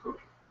it is you're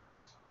cooking.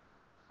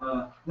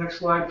 Next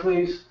slide,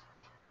 please.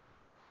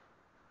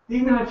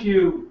 Even if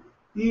you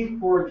eat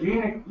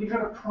organic, you've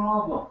got a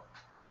problem.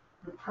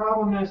 The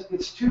problem is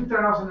it's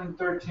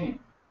 2013.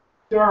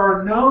 There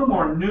are no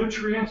more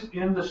nutrients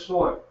in the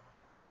soil.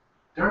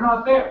 They're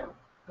not there.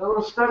 A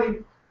little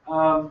study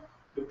to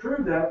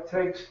prove that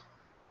takes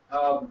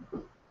from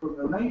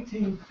the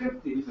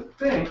 1950s, I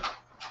think,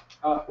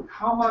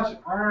 how much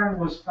iron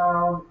was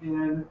found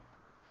in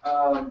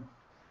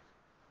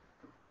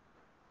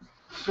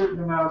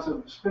certain amounts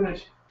of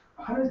spinach.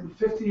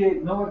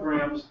 158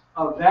 milligrams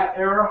of that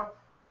era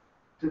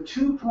to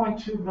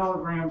 2.2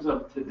 milligrams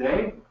of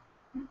today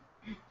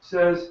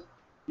says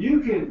you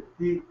can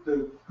eat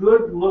the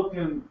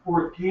good-looking,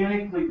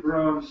 organically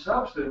grown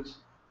substance,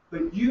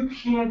 but you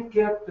can't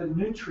get the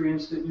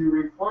nutrients that you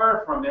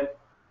require from it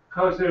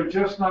because they're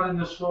just not in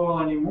the soil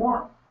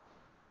anymore.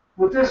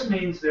 What this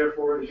means,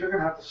 therefore, is you're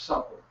going to have to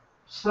supplement.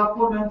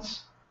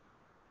 Supplements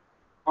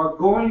are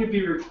going to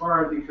be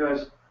required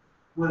because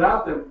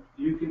without them,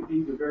 you can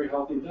eat a very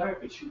healthy diet,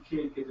 but you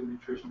can't get the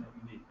nutrition that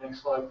you need.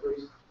 Next slide,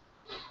 please.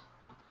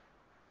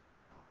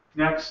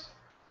 Next.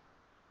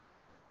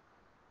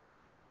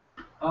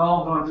 I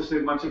don't want to say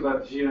much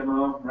about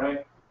GMO,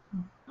 right?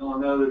 I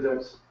know that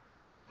that's,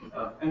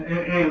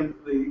 and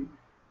the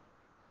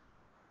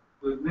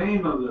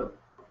name of the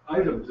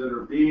items that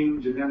are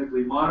being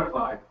genetically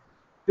modified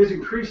is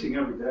increasing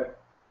every day.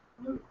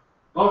 It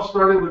all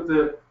started with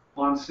the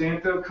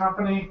Monsanto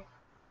company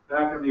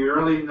back in the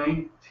early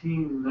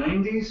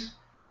 1990s.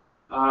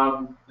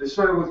 They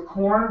started with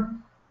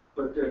corn,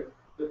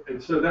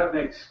 and so that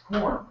makes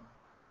corn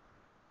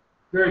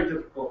very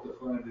difficult to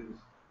find it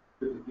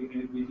be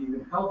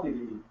even healthy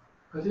to eat,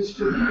 because it's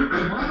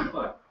genetically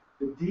modified.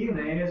 The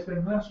DNA has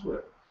been messed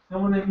with.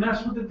 And when they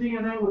mess with the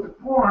DNA with the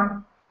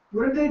corn,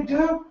 what did they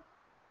do?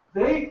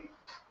 They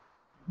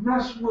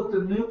mess with the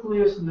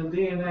nucleus and the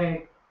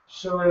DNA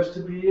so as to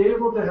be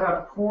able to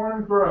have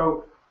corn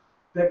grow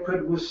that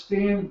could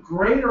withstand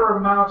greater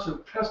amounts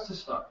of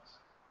pesticides.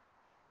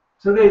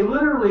 So they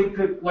literally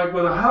could, like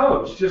with a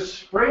hose, just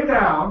spray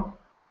down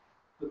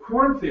the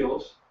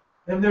cornfields,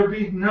 and there'd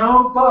be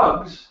no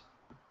bugs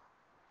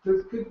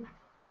that could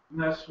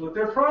mess with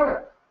their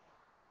product.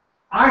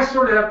 I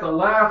sort of have to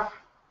laugh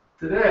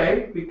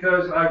today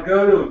because I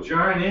go to a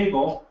Giant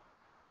Eagle,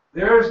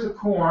 there's the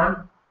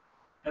corn,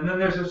 and then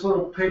there's this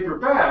little paper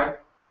bag,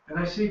 and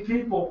I see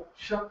people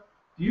shuck.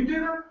 Do you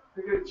do that?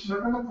 They get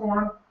stuck in the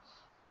corn,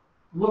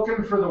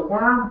 looking for the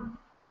worm,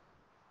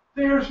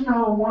 There's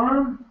no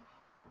worm.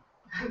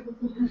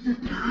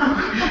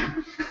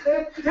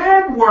 A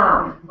dead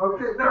worm.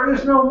 Okay, there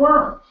is no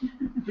worm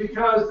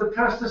because the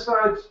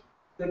pesticides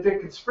that they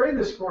can spray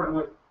this corn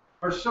with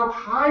are so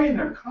high in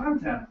their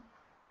content.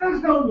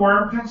 There's no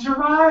worm can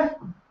survive.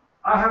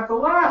 I have to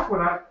laugh when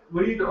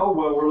what do you do? Oh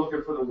well, we're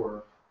looking for the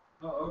worm.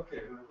 Oh,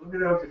 okay. Let me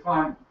know if you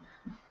find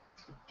it.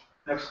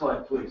 Next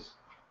slide, please.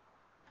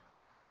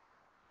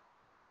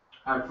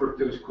 High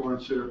fructose corn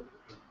syrup,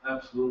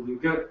 absolutely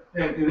good.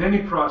 And in any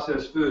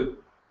processed food,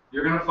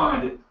 you're going to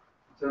find it.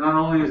 So not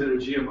only is it a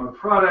GMO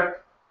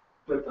product,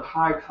 but the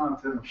high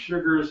content of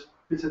sugars,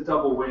 it's a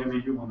double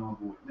whammy you want to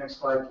avoid. Next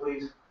slide,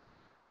 please.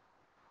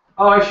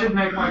 Oh, I should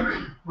make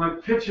my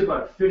pitch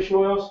about fish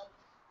oils.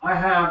 I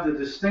have the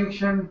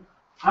distinction.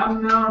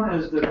 I'm known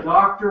as the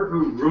doctor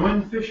who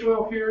ruined fish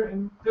oil here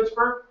in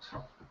Pittsburgh.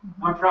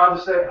 I'm proud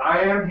to say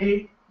I am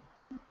he.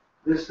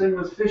 This thing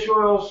with fish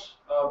oils,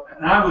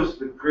 and I was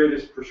the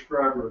greatest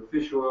prescriber of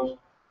fish oils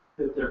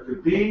that there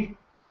could be,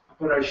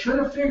 but I should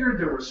have figured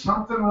there was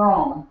something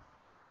wrong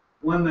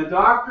when the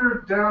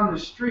doctor down the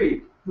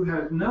street, who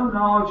had no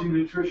knowledge in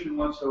nutrition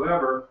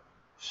whatsoever,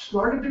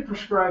 started to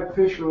prescribe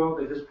fish oil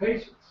to his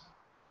patients.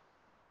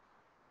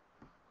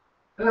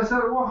 And I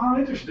thought, well, how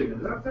interesting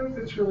is that? I think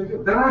that's really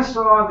good. Then I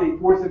saw the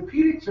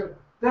orthopedics.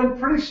 Then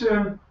pretty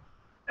soon,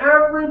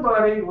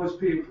 everybody was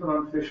being put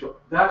on fish oil.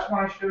 That's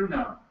when I should have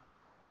known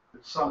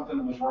that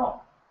something was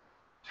wrong.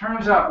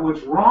 Turns out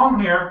what's wrong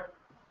here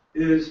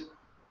is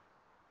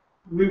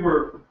we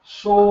were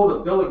sold a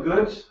bill of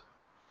goods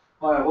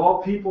by, of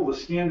all people, the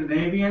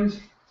Scandinavians,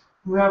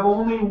 who have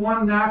only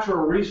one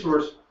natural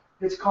resource.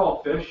 It's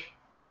called fish.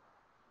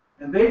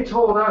 And they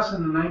told us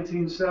in the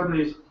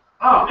 1970s,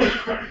 oh,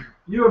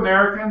 you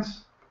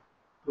Americans,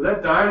 with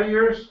that diet of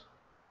yours,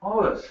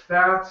 all those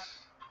fats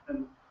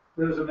and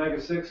those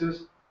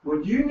omega-6s,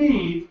 what you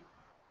need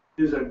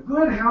is a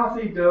good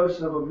healthy dose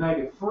of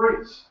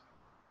omega-3s.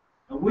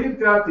 And we've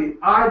got the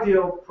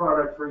ideal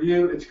product for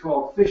you. It's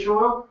called fish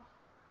oil.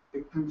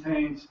 It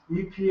contains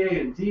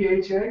EPA and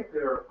DHA.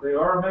 They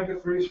are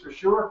omega-3s for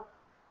sure,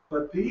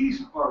 but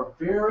these are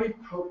very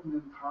potent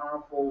and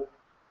powerful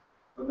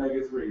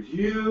omega-3s.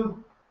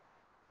 You,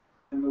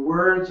 in the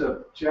words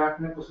of Jack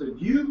Nicholson,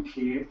 you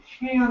can't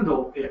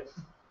handle it.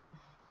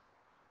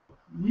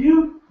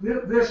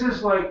 This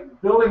is like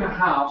building a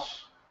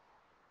house,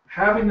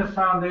 having the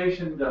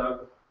foundation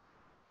dug,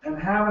 and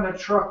having a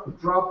truck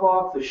drop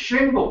off the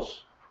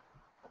shingles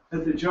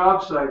at the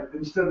job site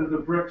instead of the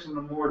bricks and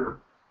the mortar.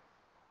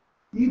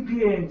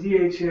 EPA and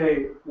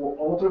DHA will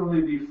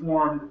ultimately be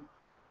formed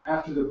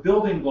after the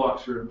building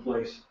blocks are in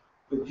place,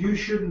 but you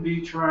shouldn't be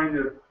trying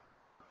to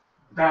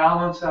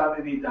balance out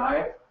any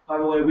diet. By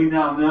the way, we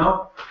now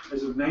know,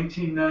 as of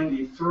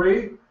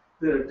 1993,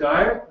 that a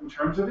diet, in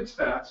terms of its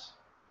fats,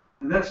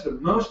 and that's the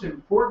most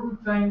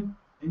important thing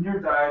in your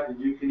diet that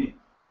you can eat.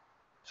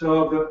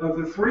 So of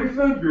the three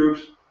food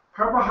groups,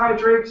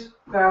 carbohydrates,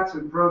 fats,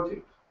 and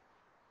proteins,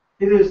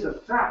 it is the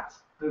fats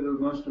that are the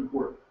most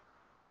important.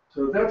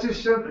 So if that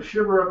just sent a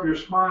shiver up your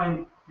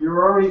spine,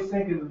 you're already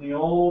thinking in the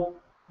old,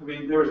 I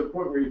mean, there was a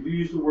point where if you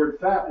used the word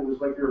fat, it was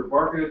like you were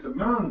barking at the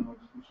moon, like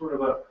some sort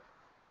of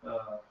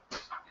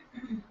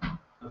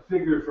a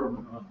figure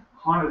from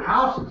haunted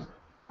houses.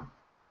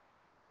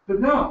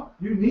 But no,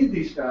 you need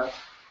these fats.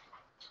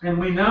 And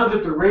we know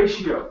that the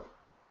ratio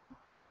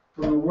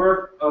from the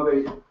work of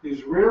an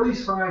Israeli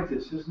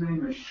scientist, his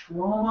name is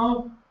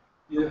Shlomo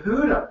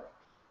Yehuda.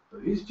 So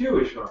he's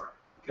Jewish, all right,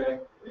 okay?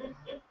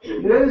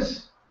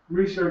 His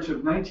research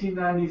of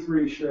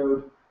 1993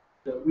 showed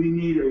that we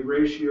need a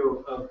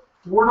ratio of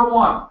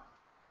 4-to-1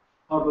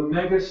 of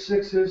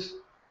omega-6s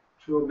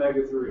to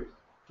omega-3s.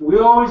 So we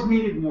always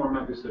needed more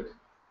omega-6.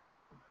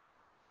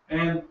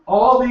 And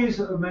all these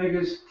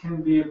omegas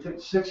can be obtained,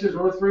 6s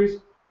or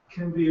 3s,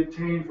 can be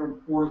obtained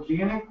from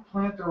organic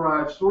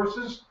plant-derived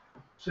sources,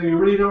 so you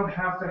really don't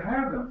have to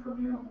have them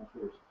from animal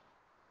sources.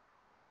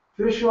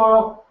 Fish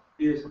oil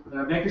is, and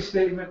I make a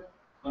statement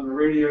on the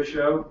radio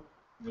show,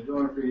 I've been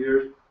doing it for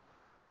years,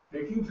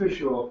 taking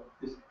fish oil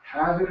is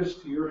hazardous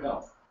to your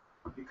health,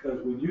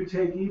 because when you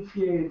take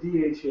EPA and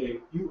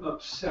DHA, you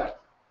upset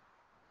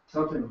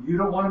something you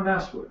don't want to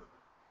mess with.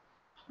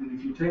 And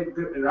if you take,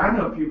 and I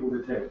know people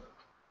that take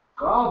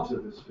gobs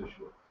of this fish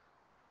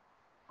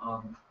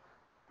oil,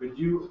 but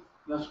you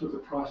mess with the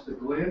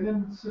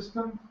prostaglandin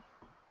system,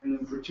 and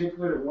in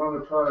particular one of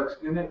the products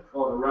in it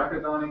called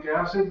arachidonic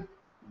acid,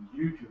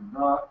 you do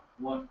not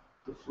want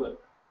to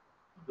flip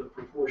the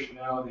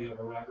proportionality of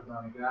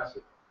arachidonic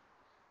acid,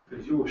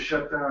 because you will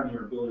shut down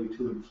your ability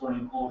to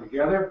inflame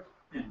altogether,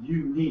 and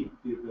you need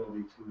the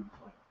ability to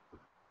inflame.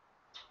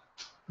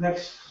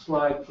 Next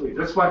slide, please.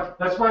 That's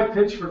my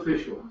pitch for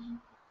fish oils.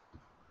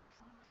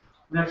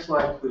 Next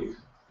slide, please.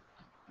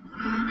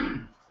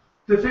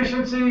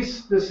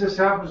 Deficiencies. This just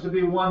happens to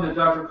be one that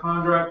Dr.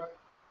 Kondrak,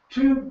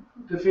 2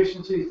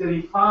 deficiencies that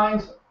he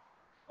finds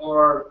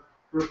are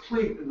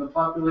replete in the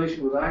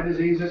population with eye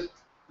diseases.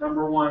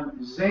 Number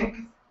 1, zinc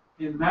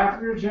in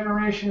macular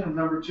degeneration, and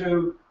number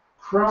 2,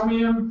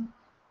 chromium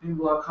in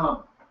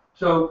glaucoma.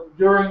 So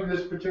during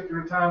this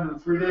particular time in the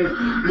 3 days,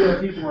 we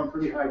have people on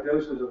pretty high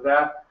doses of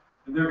that,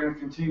 and they're going to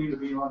continue to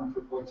be on them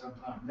for quite some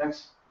time.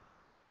 Next,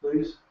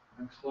 please.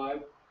 Next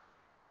slide.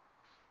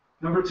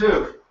 Number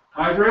 2,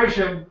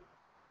 hydration.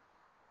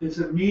 It's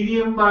a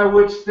medium by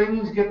which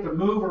things get to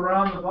move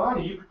around the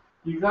body.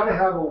 You got to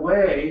have a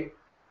way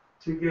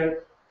to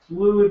get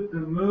fluid to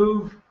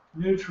move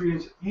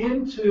nutrients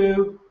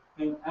into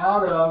and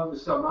out of the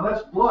cell. Now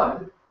that's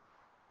blood,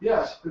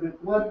 yes, but the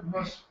blood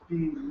must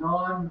be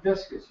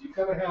non-viscous. You've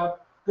got to have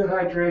good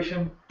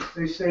hydration.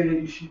 They say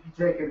that you should be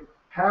taking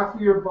half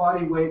of your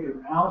body weight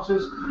in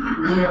ounces.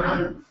 You weigh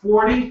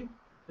 140,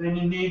 then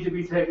you need to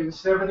be taking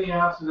 70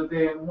 ounces a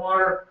day in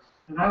water.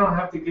 And I don't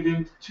have to get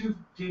in too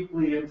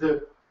deeply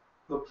into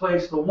the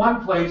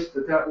one place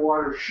that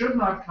water should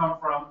not come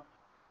from,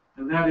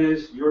 and that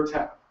is your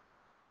tap,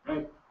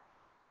 right?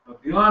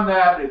 But beyond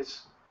that,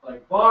 it's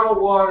like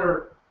bottled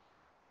water.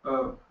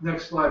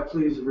 Next slide,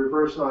 please.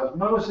 Reverse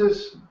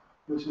osmosis,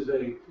 which is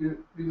a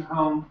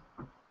in-home.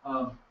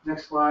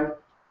 Next slide.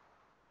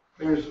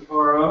 There's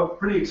RO,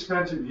 pretty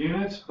expensive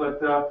units, but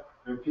there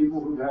are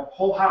people who have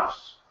whole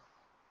house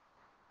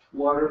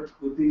water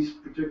with these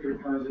particular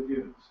kinds of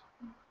units.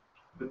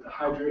 But the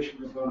hydration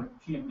component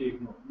can't be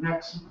ignored.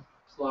 Next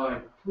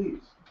slide,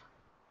 please.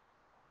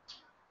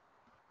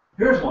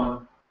 Here's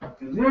one,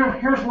 and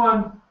here's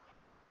one.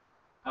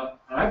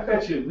 I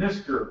bet you in this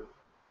group,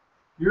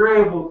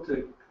 you're able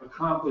to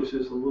accomplish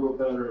this a little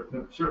better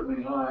than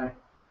certainly I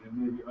and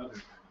maybe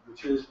others,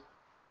 which is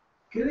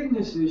getting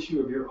this issue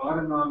of your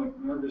autonomic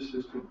nervous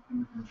system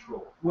in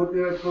control. What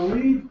I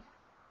believe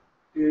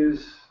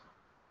is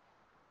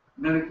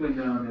medically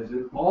known as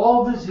that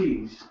all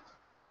disease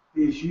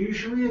is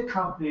usually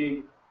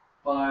accompanied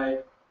by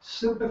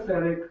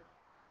sympathetic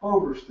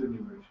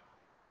overstimulation.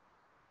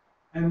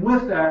 And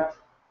with that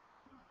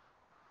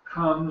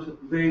comes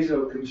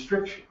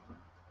vasoconstriction,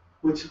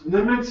 which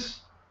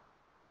limits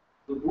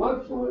the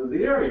blood flow to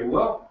the area.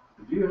 Well,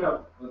 if you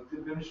have a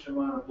diminished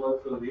amount of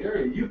blood flow to the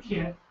area, you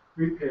can't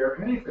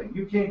repair anything.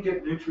 You can't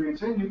get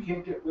nutrients in, you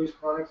can't get waste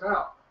products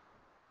out.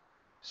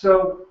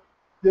 So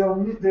there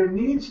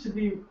needs to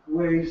be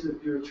ways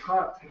that you're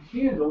taught to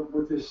handle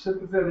with this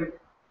sympathetic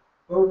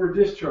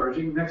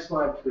over-discharging. Next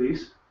slide,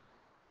 please.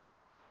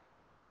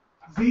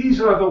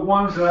 These are the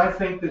ones that I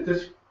think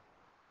that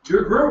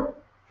your group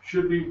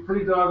should be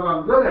pretty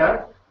doggone good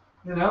at.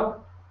 You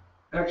know,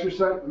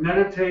 exercise,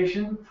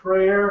 meditation,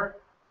 prayer,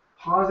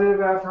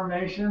 positive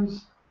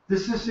affirmations.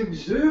 This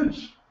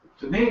exudes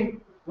to me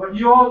what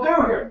you all do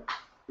here,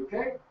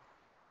 okay?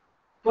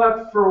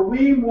 But for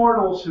we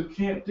mortals who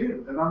can't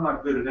do it, and I'm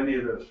not good at any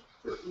of this,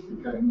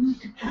 okay?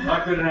 I'm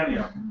not good at any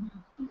of them.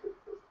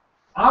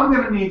 I'm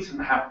going to need some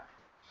help,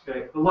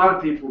 okay? A lot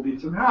of people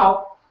need some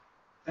help,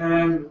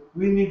 and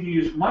we need to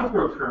use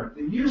microcurrent.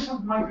 The use of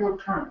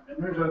microcurrent, and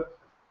there's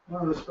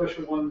one of the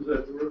special ones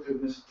that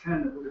in this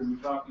 10 that we're going to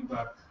be talking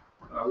about,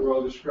 where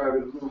I'll describe it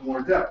in a little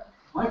more depth.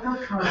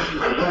 Microcurrent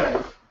is a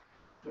way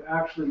to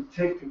actually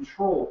take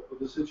control of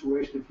the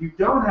situation. If you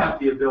don't have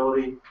the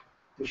ability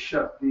to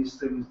shut these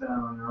things down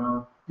on your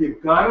own,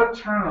 you've got to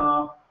turn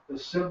off the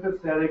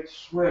sympathetic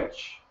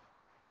switch.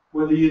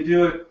 Whether you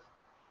do it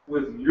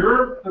with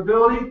your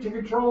ability to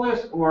control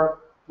this or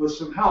with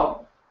some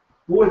help.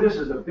 Boy, this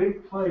is a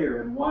big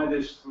player in why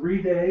this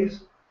 3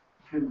 days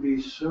can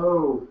be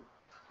so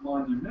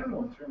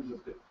monumental in terms of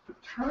the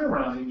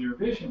turnaround in your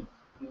vision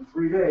in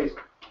 3 days.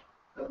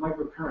 That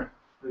microcurrent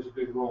plays a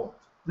big role.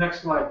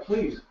 Next slide,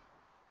 please.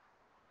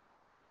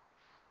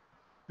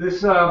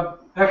 This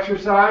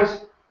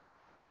exercise,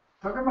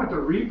 talking about the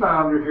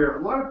rebounder here,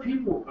 a lot of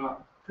people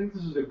think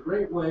this is a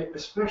great way,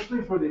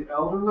 especially for the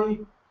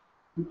elderly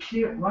who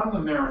can't run the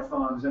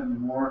marathons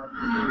anymore.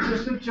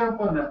 Just to jump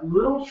on that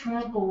little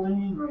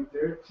trampoline right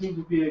there seems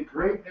to be a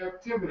great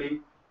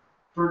activity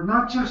for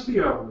not just the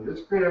elderly.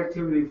 It's a great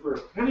activity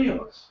for any of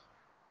us.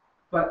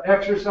 But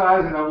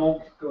exercise, and I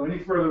won't go any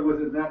further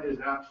with it, that is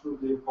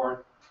absolutely a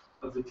part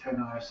of the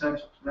 10I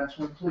essentials. Next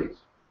one, please.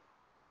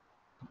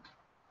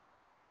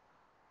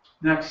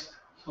 Next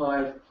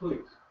slide, please.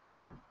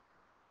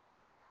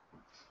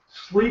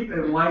 Sleep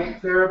and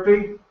light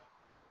therapy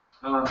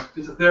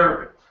is a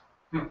therapy.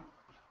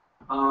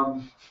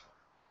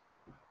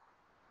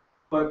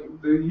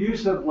 But the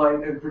use of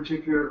light, in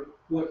particular,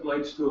 what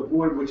lights to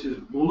avoid, which is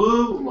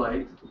blue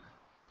light,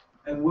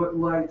 and what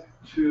light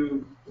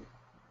to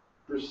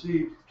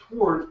proceed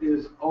toward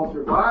is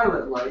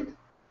ultraviolet light.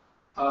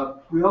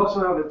 We also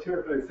have a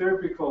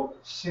therapy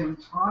called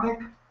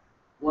syntonic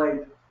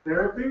light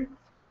therapy,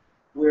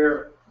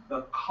 where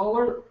the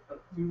color,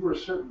 you wear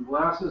certain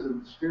glasses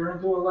and stare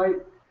into a light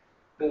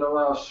that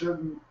allows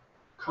certain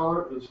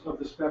colors of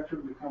the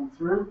spectrum to come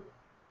through.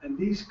 And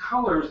these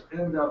colors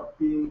end up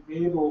being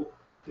able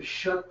to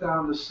shut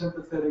down the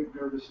sympathetic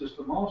nervous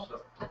system also.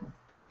 It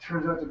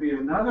turns out to be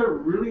another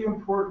really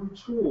important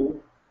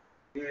tool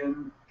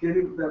in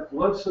getting that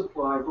blood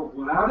supply going.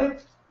 Without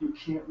it, you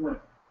can't win.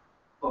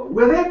 But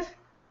with it,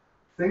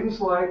 things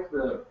like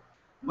the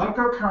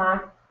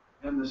microcurrent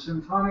and the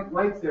syntonic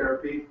light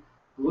therapy,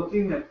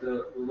 looking at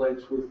the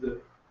lights with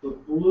the The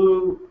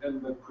blue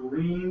and the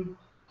green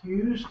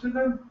hues to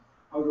them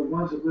are the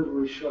ones that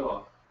literally shut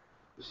off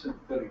the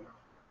sympathetic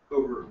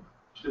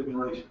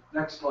overstimulation.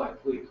 Next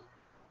slide, please.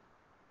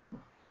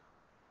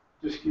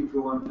 Just keep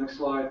going. Next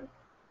slide.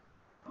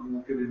 I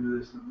won't get into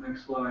this.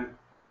 Next slide.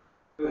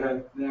 Go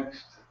ahead.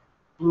 Next.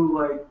 Blue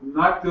light,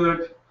 not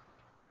good.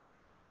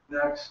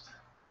 Next.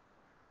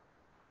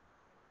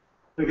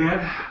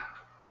 Again.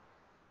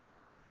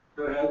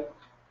 Go ahead.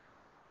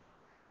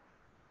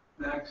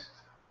 Next.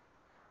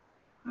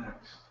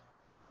 Next.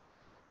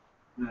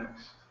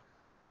 Next.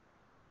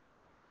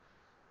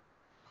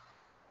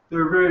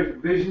 There are various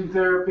vision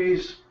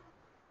therapies.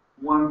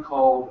 One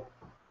called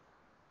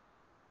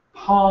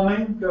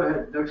palming. Go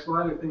ahead. Next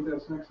slide. I think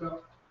that's next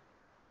up.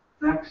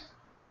 Next.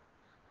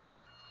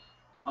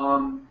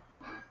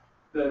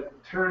 That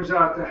turns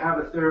out to have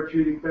a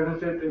therapeutic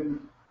benefit, and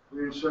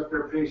we instruct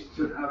our patients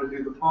on how to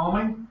do the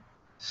palming.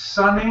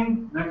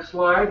 Sunning. Next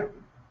slide.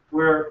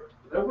 Where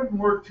that wouldn't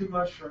work too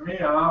much for me.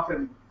 I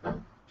often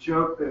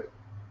joke that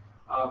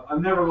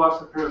I've never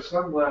lost a pair of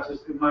sunglasses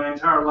in my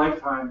entire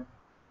lifetime,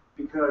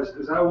 because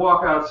as I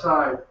walk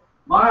outside,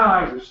 my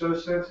eyes are so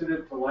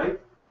sensitive to light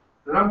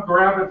that I'm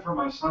grabbing for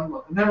my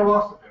sunglasses. I never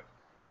lost a pair,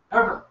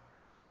 ever.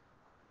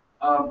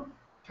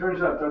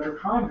 Turns out Dr.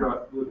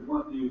 Condra would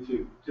want you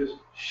to just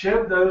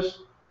shed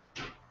those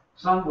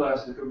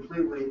sunglasses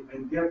completely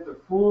and get the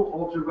full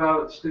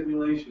ultraviolet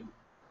stimulation,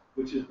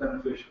 which is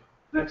beneficial.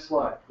 Next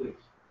slide, please.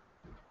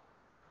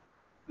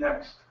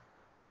 Next.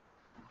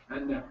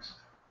 And next.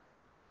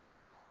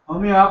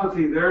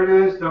 Homeopathy, there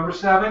it is, number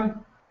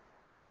 7.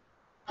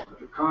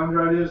 Dr.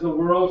 Conrad is the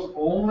world's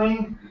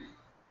only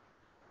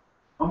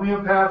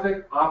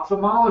homeopathic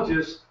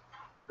ophthalmologist.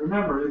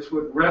 Remember, it's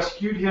what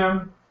rescued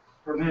him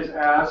from his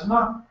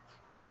asthma,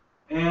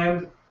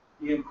 and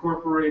he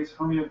incorporates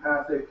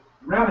homeopathic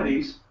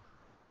remedies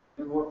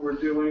in what we're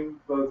doing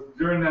both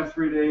during that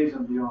 3 days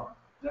and beyond.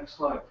 Next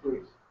slide,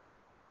 please.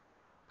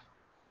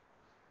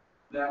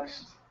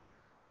 Next.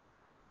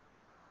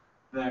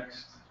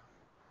 Next.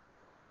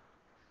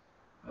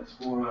 That's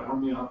more about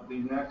homeopathy.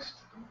 Next.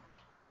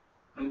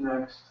 And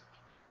next.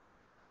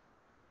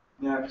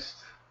 Next.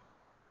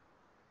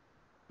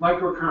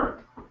 Microcurrent.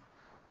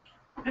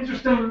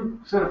 Interesting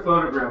set of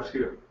photographs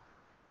here.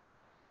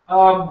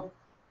 I'm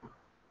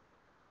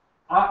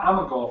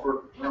a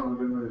golfer. I don't know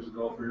if anybody's a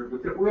golfer here,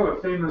 but we have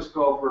a famous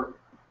golfer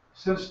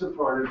since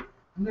departed.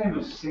 His name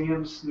is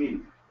Sam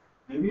Snead.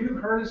 Maybe you've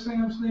heard of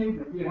Sam Snead.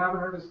 Maybe you haven't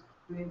heard of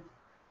Snead.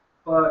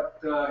 But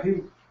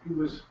he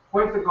was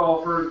quite the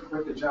golfer,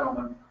 quite the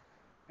gentleman.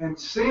 And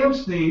Sam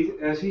Snead,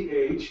 as he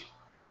aged,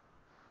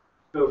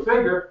 go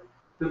figure,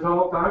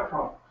 developed eye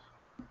problems.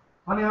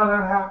 Funny how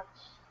that happens.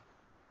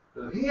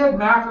 So he had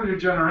macular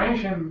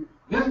degeneration.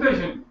 His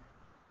vision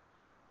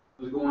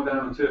was going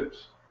down the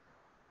tubes.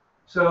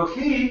 So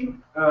he,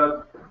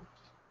 for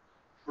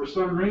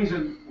some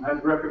reason,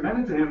 had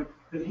recommended to him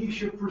that he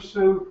should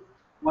pursue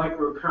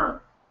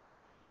microcurrent.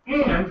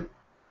 And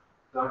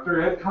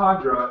Dr. Ed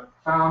Condra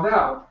found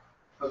out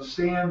of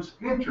Sam's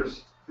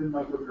interest in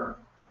microcurrent.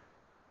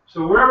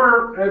 So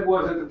wherever Ed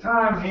was at the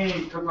time,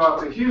 he took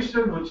off to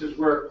Houston, which is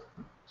where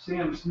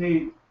Sam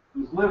Snead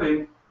was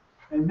living,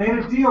 and made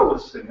a deal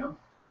with Sam.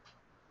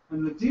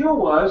 And the deal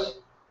was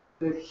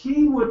that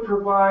he would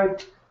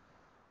provide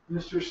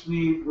Mr.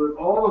 Snead with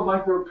all the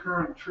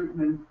microcurrent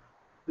treatment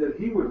that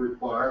he would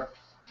require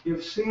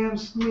if Sam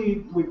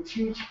Snead would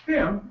teach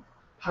him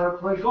how to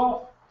play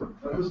golf.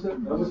 That was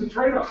the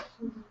trade-off.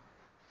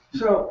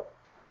 So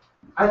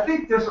I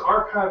think this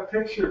archive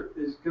picture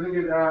is going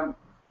to get down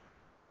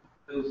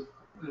as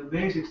an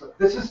amazing stuff.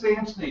 This is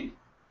Sam Snead.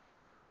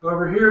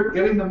 Over here,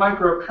 getting the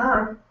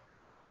microcurrent,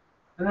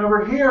 and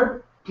over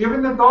here,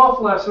 giving the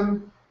golf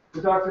lesson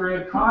to Dr.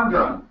 Ed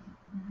Condra.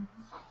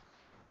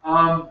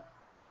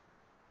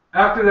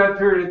 After that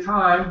period of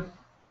time,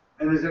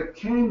 and as it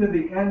came to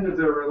the end of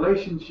their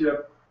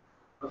relationship,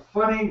 a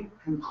funny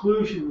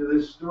conclusion to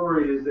this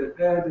story is that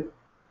Ed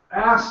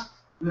asked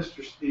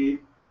Mr. Snead,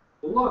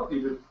 well, look,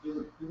 you've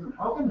been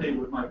helping me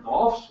with my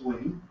golf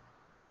swing.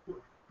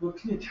 What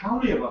can you tell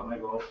me about my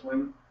golf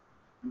swing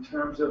in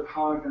terms of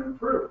how I can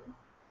improve?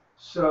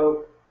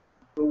 So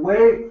the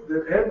way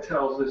that Ed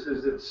tells us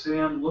is that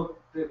Sam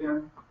looked at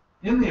him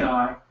in the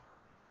eye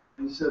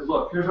and said,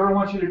 look, here's what I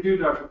want you to do,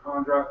 Dr.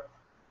 Condra.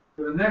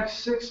 For the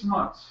next 6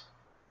 months,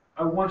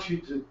 I want you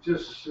to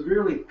just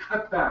severely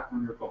cut back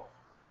on your golf.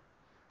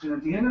 And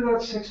at the end of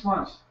that 6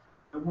 months,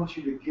 I want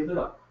you to give it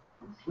up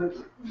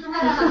completely.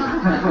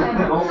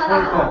 Don't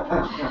play golf.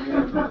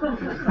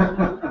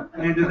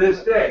 And to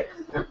this day,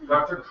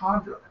 Dr.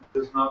 Condra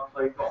does not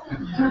play golf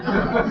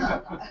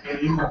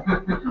anymore.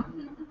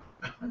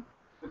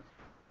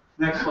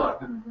 Next slide.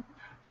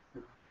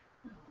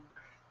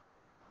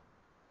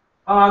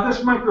 This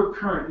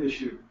microcurrent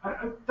issue.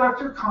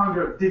 Dr.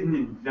 Condra didn't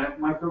invent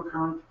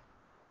microcurrent,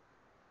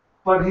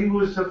 but he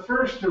was the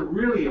first to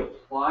really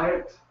apply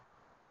it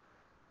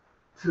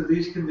to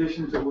these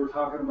conditions that we're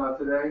talking about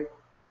today.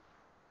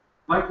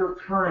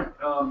 Microcurrent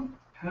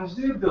has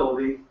the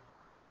ability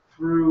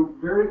through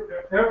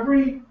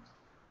every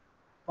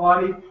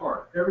body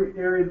part, every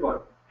area of the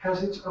body,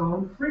 has its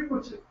own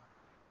frequency.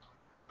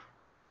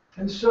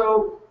 And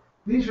so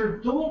these are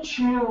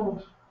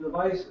dual-channeled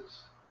devices.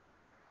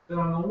 That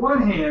on the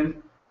one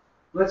hand,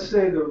 let's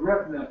say the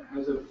retina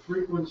has a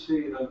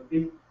frequency of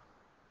 18.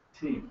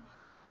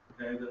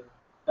 Okay,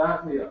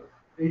 back me up,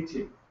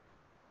 18.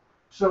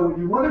 So what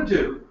you want to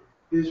do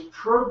is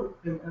program,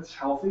 and it's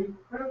healthy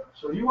retina.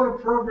 So you want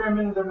to program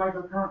into the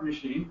microcurrent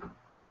machine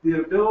the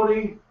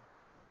ability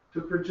to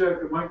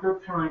project a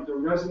microcurrent that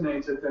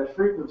resonates at that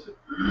frequency.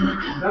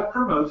 That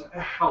promotes a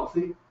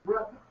healthy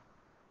retina.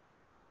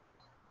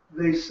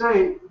 They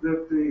say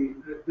that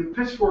the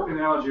pitchfork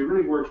analogy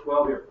really works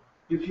well here.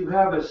 If you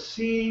have a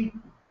C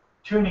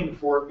tuning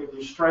fork and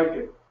you strike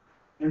it,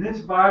 and it's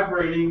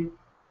vibrating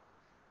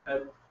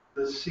at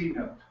the C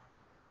note,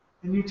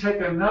 and you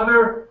take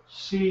another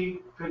C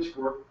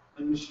pitchfork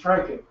and you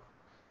strike it,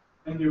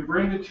 and you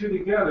bring the two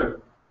together,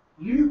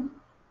 you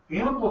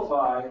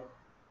amplify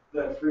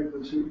that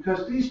frequency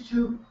because these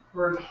two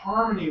are in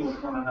harmony with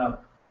one another.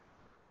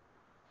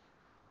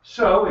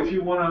 So if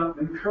you want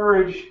to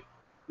encourage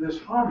this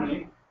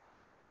harmony,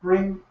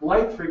 bring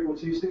light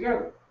frequencies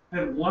together.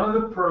 And one of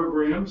the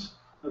programs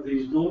of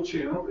these dual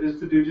channel is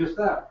to do just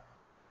that.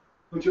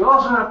 What you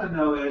also have to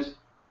know is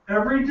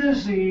every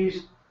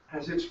disease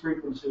has its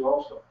frequency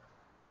also.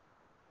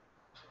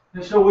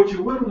 And so what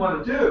you wouldn't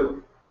want to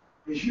do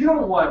is you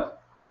don't want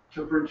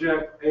to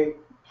project a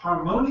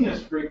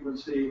harmonious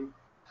frequency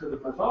to the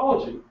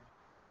pathology.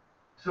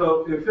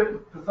 So if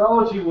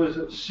pathology was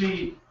a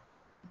C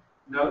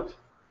note,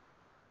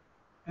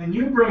 and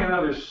you bring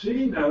another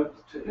C note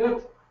to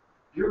it,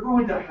 you're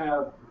going to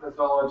have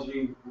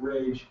pathology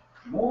rage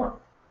more.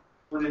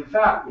 When in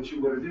fact, what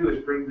you want to do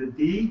is bring the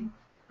D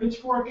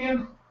pitchfork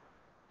in,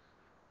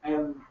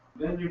 and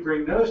then you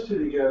bring those two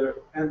together,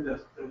 and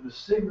the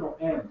signal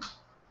ends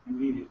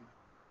immediately.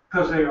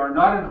 Because they are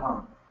not in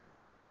harmony.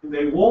 And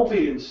they won't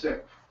be in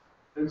sync.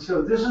 And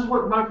so this is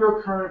what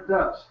microcurrent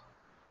does.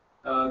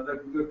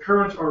 The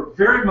currents are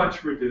very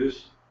much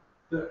reduced.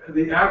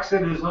 The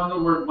accent is on the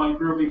word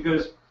micro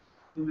because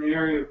in the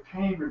area of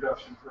pain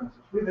reduction, for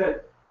instance, we've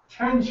had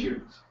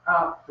tensions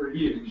out for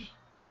years.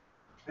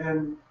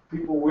 And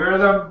people wear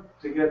them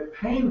to get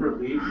pain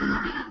relief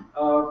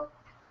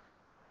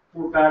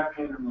for back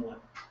pain and the like.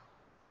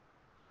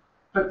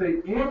 But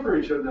the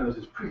amperage of those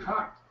is pretty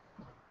high.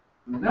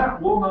 And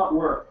that will not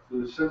work for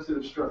the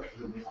sensitive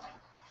structures of the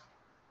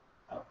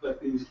eye.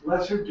 But these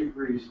lesser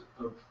degrees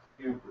of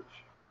amperage,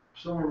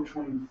 somewhere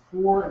between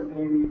 4 and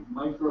 80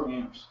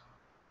 microamps,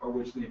 are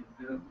what's needed.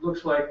 And it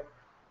looks like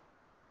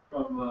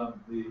from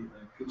the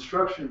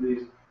construction of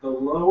these, the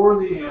lower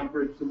the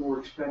amperage, the more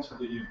expensive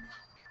the unit.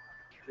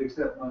 It takes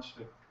that much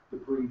to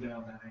bring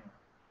down that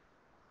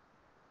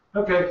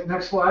amperage. Okay,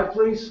 next slide,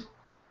 please.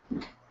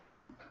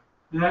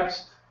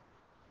 Next.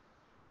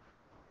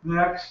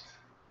 Next.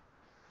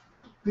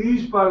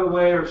 These, by the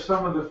way, are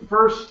some of the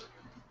first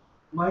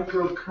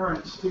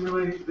microcurrent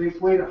stimulating. They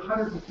weighed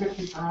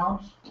 150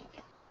 pounds.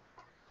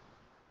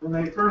 When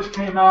they first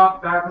came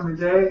out back in the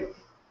day,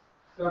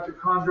 Dr.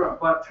 Condra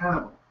bought 10 of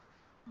them.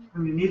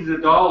 And you needed a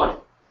dolly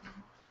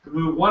to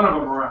move one of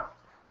them around.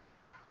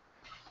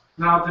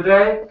 Now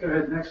today, go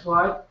ahead, next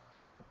slide.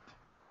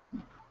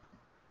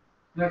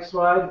 Next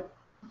slide.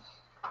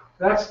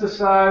 That's the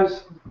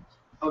size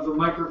of the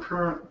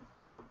microcurrent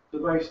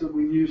device that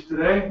we use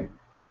today.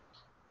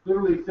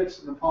 Literally fits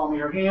in the palm of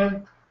your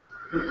hand.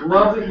 The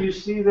glove that you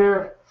see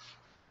there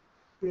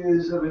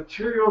is a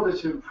material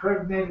that's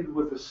impregnated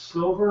with a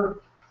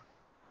silver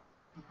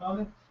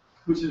component,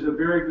 which is a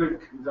very good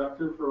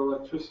conductor for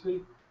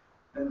electricity.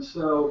 And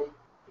so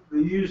they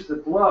use the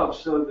glove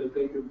so that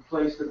they can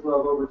place the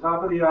glove over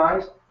top of the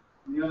eyes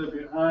and the other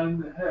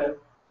behind the head.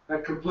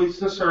 That completes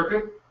the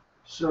circuit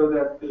so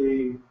that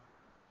the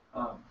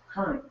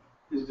current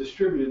is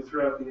distributed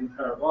throughout the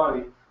entire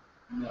body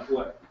in that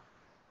way.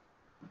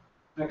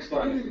 Next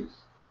slide, please.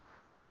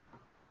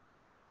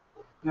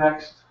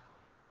 Next.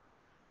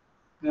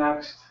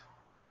 Next.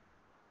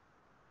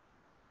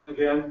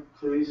 Again,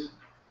 please.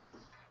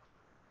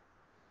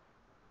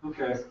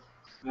 Okay,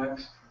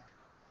 next.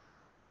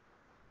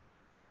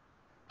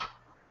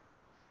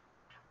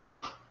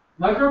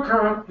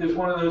 Microcurrent is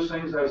one of those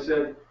things I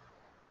said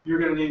you're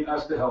going to need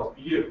us to help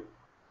you.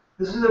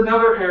 This is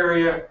another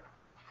area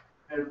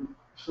and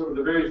sort of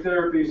the very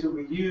therapies that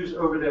we use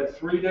over that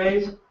 3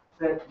 days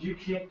that you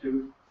can't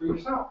do for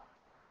yourself.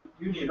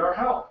 You need our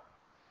help.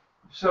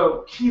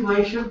 So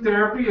chelation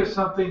therapy is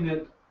something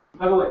that,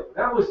 by the way,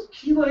 that was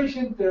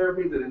chelation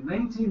therapy that in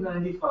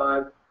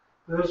 1995,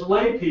 those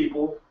lay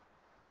people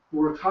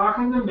were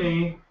talking to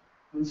me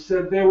and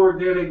said they were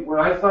getting what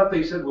I thought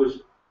they said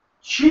was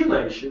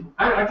chelation.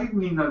 I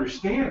didn't even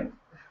understand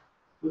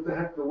what the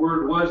heck the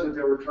word was that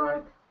they were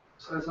trying.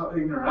 So that's how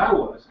ignorant I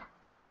was.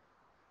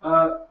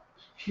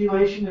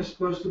 Chelation is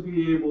supposed to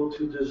be able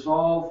to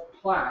dissolve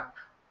plaque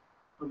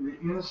from the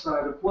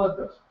inside of blood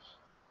vessels.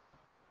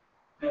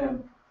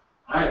 And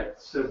I had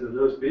said to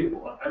those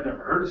people, I never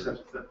heard of such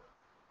a thing.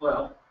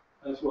 Well,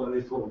 that's why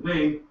they told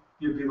me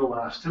you'd be the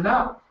last to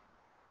know.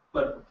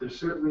 But there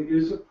certainly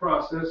is a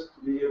process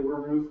to be able to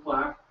remove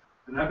plaque,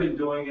 and I've been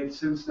doing it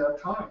since that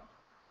time.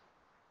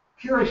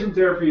 Chelation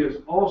therapy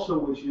is also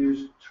was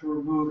used to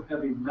remove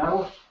heavy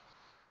metals,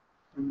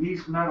 and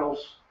these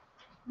metals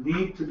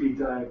need to be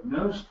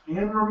diagnosed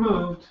and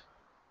removed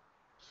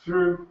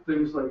through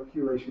things like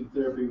chelation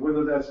therapy,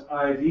 whether that's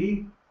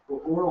IV or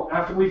oral.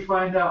 After we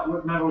find out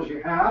what metals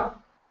you have,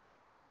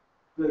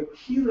 the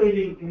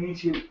chelating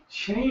agent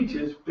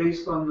changes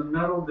based on the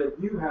metal that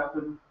you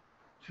happen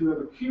to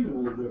have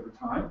accumulated over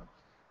time.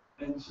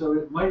 And so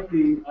it might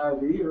be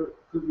IV or it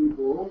could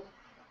be oral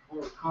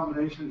or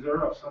combinations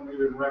thereof, some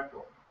even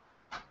rectal.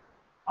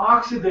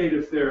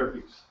 Oxidative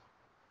therapies.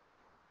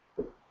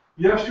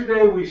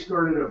 Yesterday we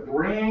started a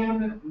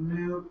brand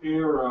new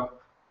era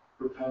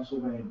for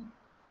Pennsylvania.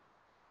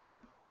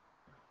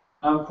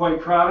 I'm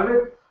quite proud of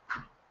it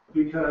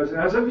because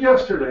as of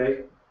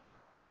yesterday,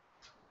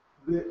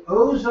 the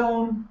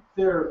ozone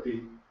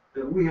therapy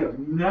that we have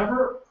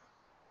never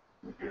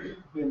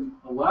been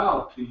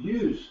allowed to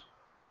use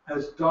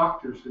as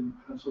doctors in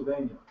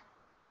Pennsylvania,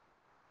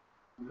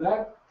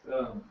 that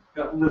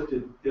got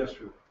lifted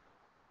yesterday.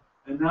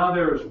 And now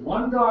there is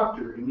one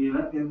doctor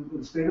in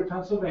the state of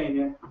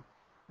Pennsylvania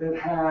that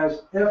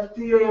has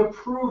FDA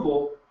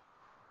approval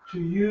to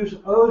use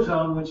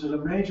ozone, which is a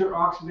major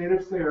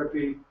oxidative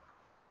therapy,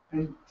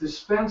 and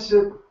dispense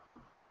it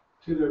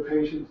to their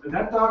patients. And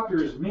that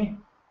doctor is me.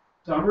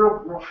 So I'm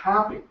real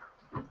happy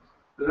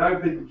that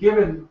I've been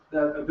given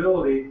that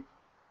ability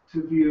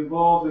to be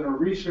involved in a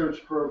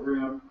research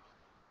program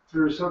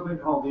through something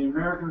called the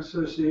American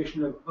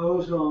Association of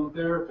Ozone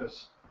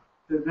Therapists,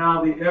 that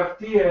now the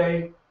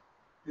FDA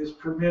is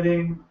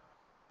permitting,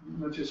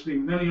 not just me,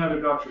 many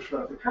other doctors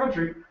throughout the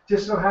country.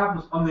 Just so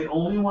happens I'm the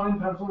only one in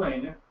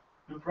Pennsylvania,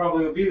 and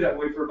probably will be that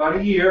way for about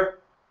a year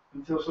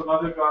until some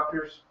other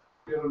doctors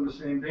get on the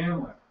same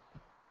bandwagon.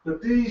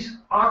 But these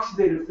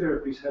oxidative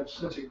therapies have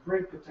such a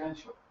great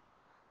potential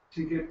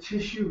to get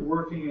tissue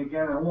working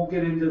again. I won't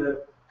get into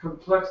the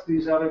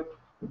complexities of it,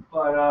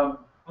 but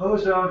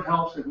ozone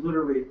helps in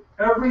literally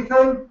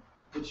everything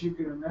that you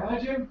can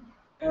imagine,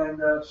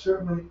 and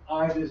certainly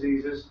eye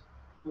diseases.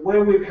 The way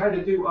we've had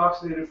to do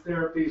oxidative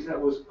therapies that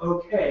was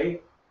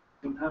okay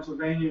in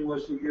Pennsylvania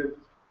was to give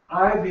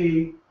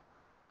IV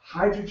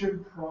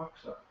hydrogen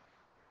peroxide,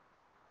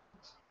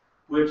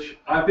 which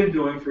I've been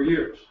doing for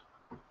years.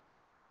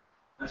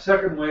 A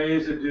second way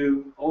is to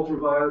do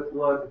ultraviolet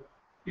blood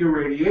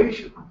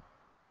irradiation.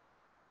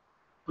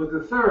 But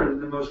the third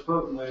and the most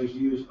potent way is to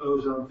use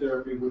ozone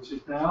therapy, which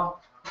is now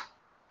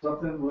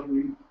something that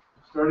we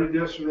started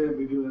yesterday and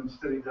we're doing a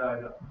steady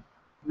diet up.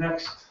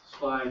 Next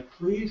slide,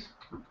 please.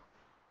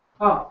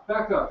 Oh,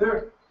 back up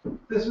there.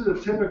 This is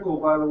a typical,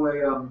 by the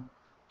way,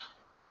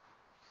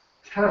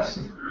 test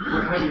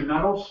for heavy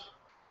metals.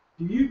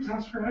 Do you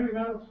test for heavy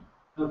metals?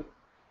 Okay.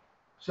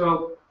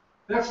 So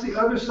that's the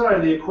other side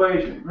of the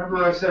equation.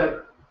 Remember I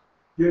said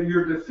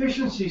your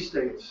deficiency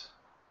states,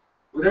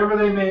 whatever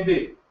they may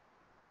be,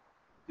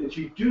 that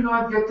you do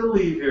not get to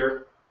leave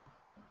here,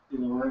 you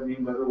know what I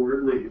mean by the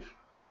word leave,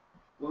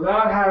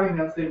 without having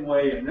that thing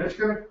weigh in. That's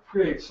going to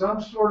create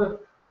some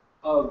sort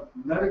of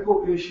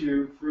medical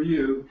issue for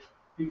you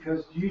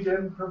because you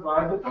didn't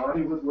provide the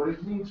body with what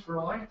it needs for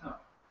a lifetime.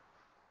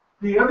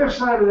 The other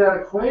side of that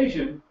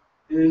equation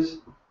is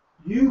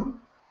you're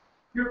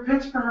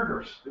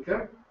Pittsburghers,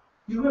 okay?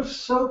 You have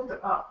soaked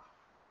up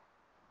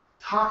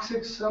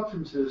toxic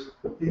substances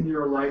in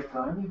your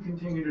lifetime and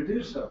continue to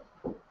do so.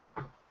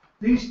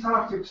 These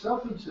toxic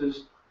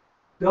substances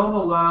don't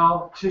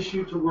allow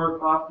tissue to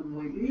work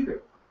optimally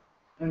either.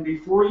 And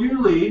before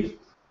you leave,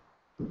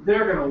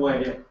 they're going to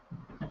weigh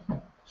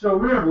in. So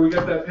remember, we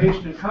got that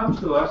patient that comes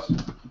to us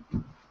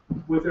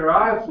with their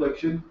eye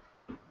affliction,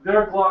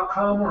 their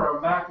glaucoma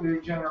or macular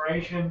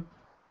degeneration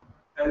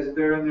as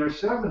they're in their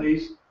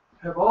 70s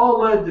have all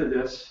led to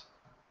this.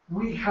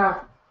 We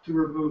have to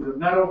remove the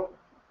metal.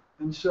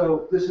 And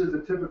so this is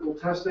the typical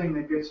testing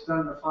that gets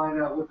done to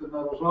find out what the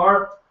metals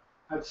are.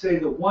 I'd say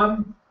the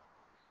one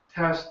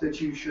test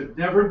that you should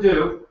never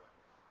do,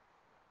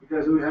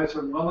 because we had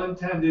some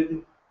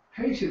well-intended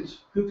patients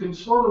who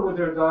consulted with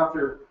their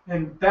doctor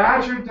and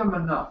badgered them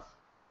enough,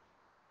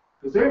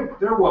 because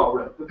they're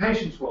well-read, the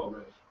patient's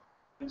well-read.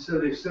 And so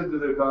they said to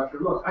their doctor,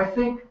 look, I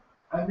think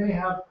I may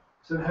have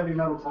some heavy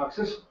metal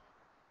toxicity.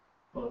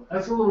 Well,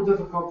 that's a little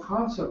difficult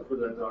concept for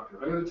that doctor.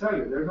 I got to tell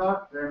you,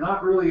 they're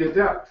not really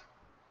adept,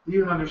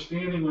 even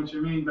understanding what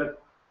you mean.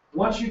 But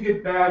once you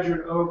get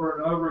badgered over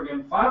and over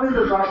again, finally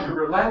the doctor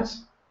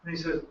relents and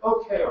he says,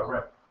 okay, all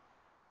right.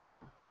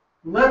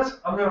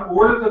 I'm going to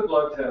order the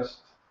blood test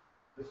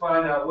to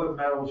find out what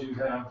metals you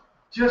have,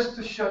 just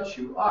to shut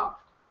you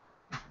up.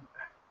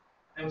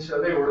 And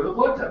so they order the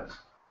blood test.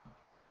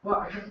 Well,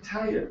 I got to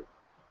tell you,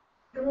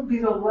 it will be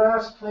the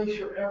last place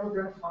you're ever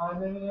going to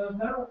find any of those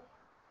metals.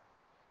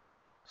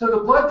 So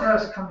the blood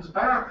test comes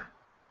back,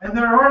 and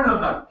there are no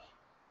metals.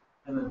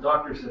 And the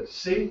doctor says,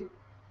 see,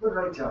 what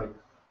did I tell you?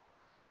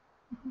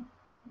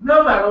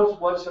 No metals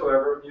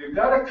whatsoever. You've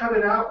got to cut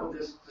it out with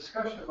this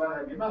discussion about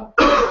heavy metals.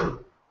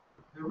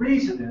 The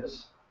reason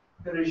is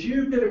that as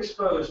you get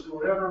exposed to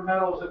whatever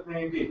metals it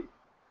may be,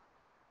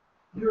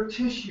 your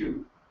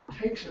tissue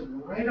takes it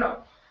right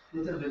up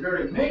within the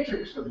very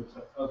matrix of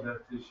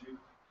that tissue.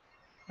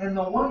 And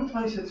the one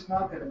place it's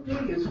not going to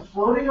be is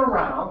floating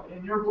around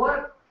in your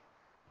blood.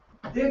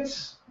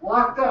 It's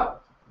locked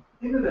up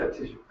into that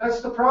tissue.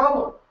 That's the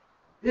problem.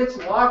 It's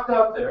locked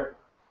up there,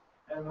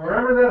 and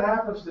wherever that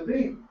happens to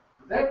be,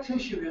 that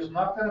tissue is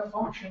not going to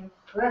function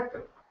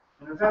correctly.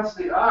 And if that's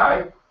the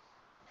eye,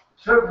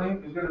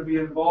 certainly is going to be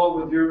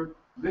involved with your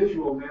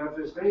visual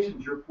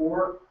manifestations, your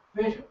poor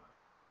vision.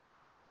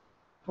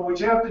 So what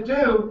you have to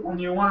do when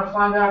you want to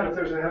find out if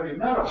there's a heavy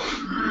metal,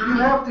 you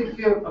have to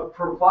give a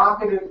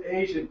provocative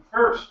agent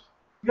first.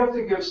 You have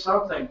to give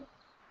something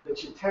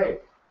that you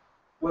take,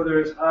 whether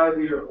it's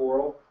IV or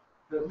oral,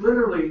 that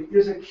literally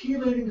is a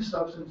chelating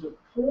substance that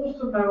pulls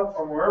the metal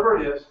from wherever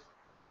it is,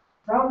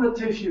 from the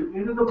tissue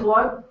into the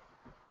blood,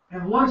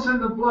 and once in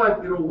the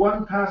blood, it'll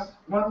one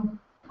time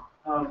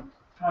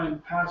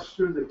pass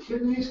through the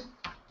kidneys,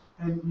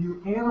 and you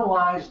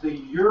analyze the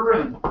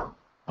urine,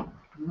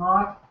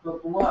 not the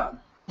blood,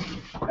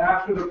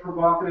 after the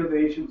provocative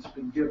agent's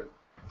been given.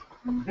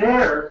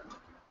 There,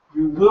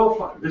 you will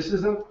find, this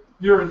is a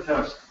urine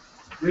test,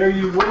 there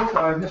you will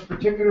find this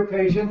particular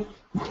patient,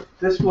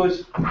 this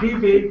was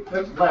PB,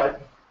 that's lead.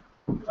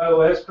 By the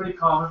way, it's pretty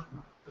common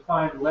to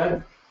find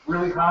lead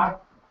really high.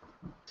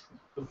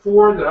 The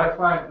four that I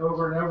find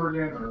over and over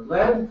again are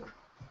lead,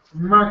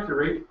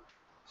 mercury,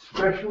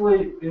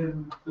 especially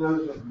in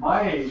those of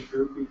my age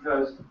group,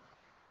 because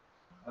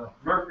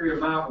mercury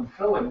amalgam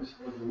fillings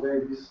are the way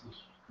this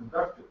is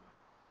conducted.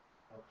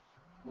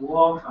 A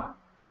long time.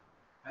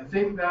 I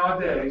think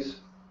nowadays,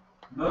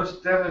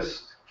 most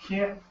dentists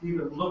can't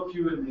even look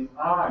you in the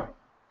eye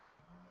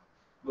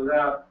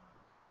without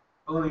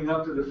owning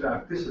up to the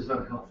fact this is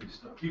unhealthy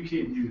stuff. You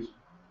can't use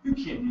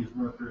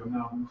mercury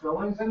amalgam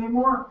fillings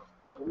anymore.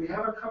 But we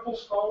have a couple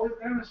stalwart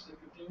dentists that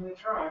continue to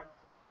try.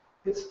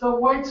 It's the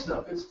white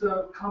stuff. It's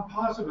the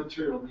composite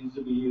material that needs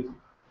to be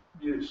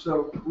used.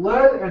 So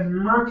lead and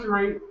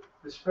mercury,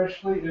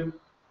 especially in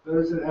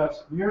those that have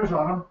some years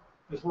on them,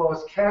 as well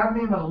as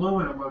cadmium and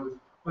aluminum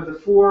are the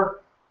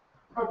four,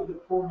 probably the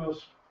four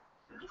most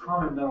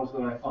common metals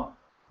that I find.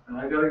 And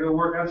I got to go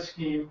work out a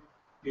scheme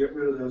to get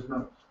rid of those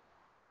metals.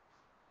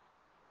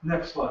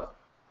 Next slide.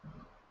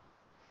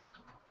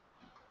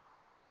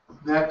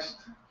 Next.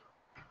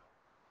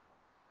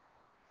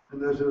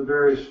 And those are the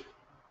various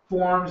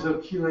forms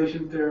of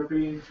chelation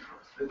therapy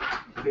that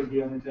can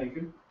be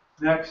undertaken.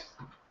 Next.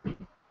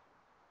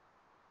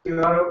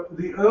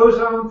 The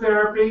ozone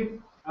therapy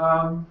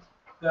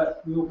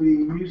that we'll be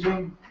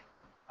using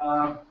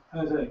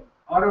as a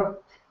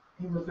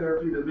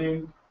autohemotherapy,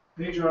 the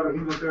major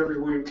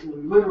autohemotherapy, where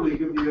we literally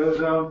give the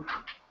ozone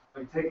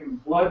by taking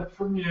blood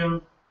from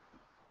you,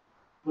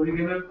 putting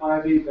it in an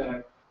IV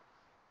bag,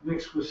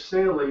 mixed with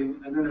saline,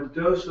 and then a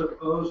dose of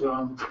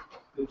ozone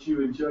that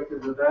you inject in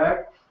the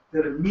bag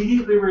that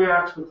immediately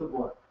reacts with the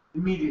blood,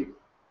 immediately,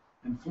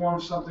 and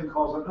forms something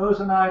called an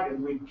ozonide,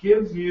 and we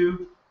give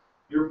you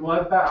your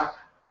blood back.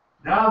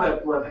 Now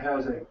that blood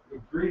has an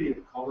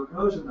ingredient called an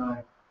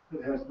ozonide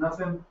that has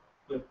nothing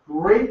but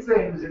great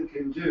things it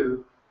can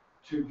do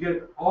to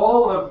get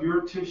all of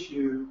your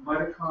tissue,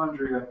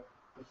 mitochondria,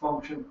 to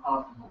function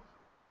optimally.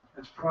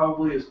 That's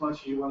probably as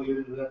much as you want to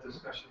get into that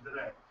discussion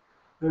today.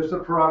 There's the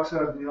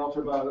peroxide and the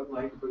ultraviolet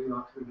light for the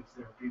oxidative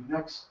therapy.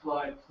 Next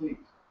slide, please.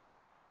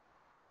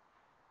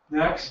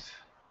 Next.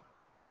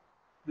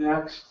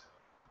 Next.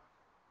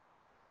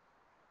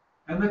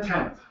 And the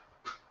 10th,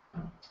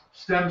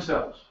 stem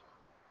cells.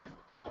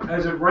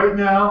 As of right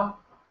now,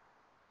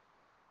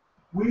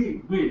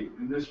 we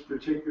in this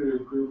particular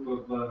group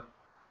of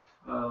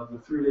the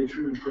 3-day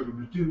treatment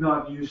program do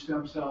not use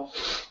stem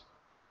cells.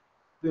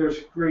 There's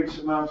great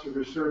amounts of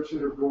research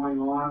that are going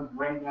on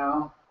right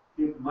now.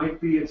 It might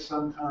be at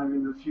some time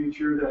in the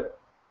future that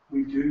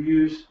we do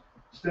use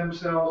stem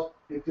cells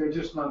if they're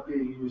just not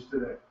being used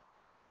today.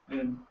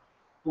 And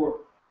for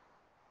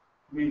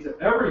me to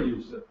ever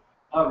use them,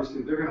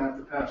 obviously they're going to have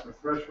to pass the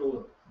threshold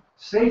of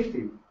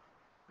safety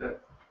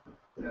that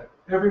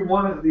every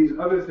one of these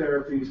other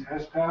therapies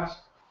has passed.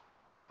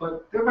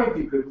 But there might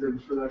be good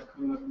things for that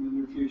coming up in the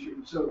near future.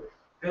 And so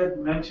Ed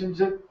mentions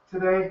it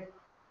today,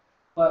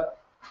 but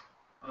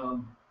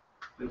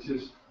it's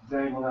just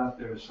dangled out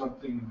there as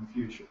something in the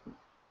future.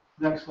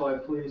 Next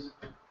slide, please.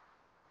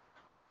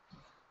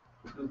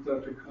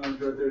 Dr. Khan's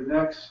right there.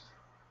 Next.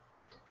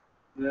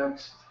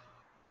 Next.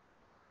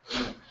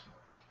 Next.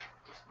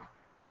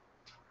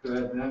 Go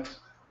ahead, next.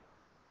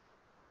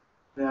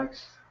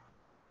 Next.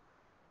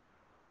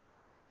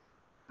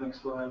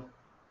 Next slide.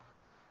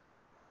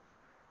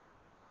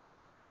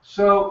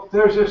 So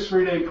there's this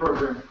 3-day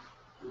program.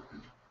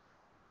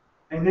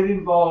 And it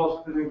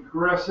involves an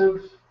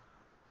aggressive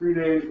 3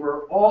 days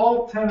where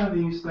all 10 of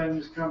these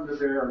things come to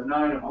bear, or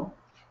 9 of them,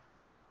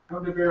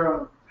 come to bear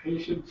on a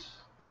patient's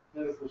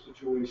medical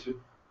situation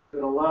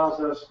that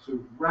allows us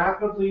to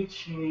rapidly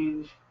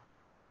change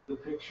the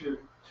picture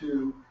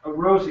to a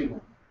rosy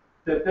one,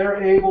 that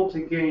they're able to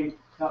gain.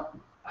 Now,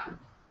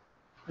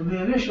 in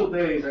the initial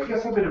days, I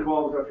guess I've been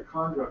involved with Dr.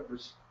 Condra for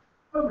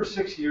over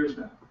 6 years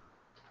now.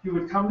 He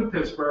would come to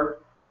Pittsburgh,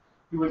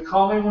 he would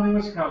call me when he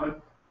was coming,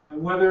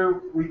 and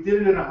whether we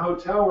did it in a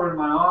hotel or in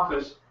my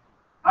office,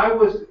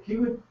 he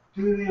would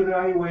do the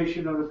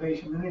evaluation of the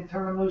patient, and he'd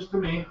turn him loose to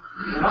me,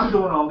 and I'm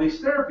doing all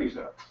these therapies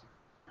up.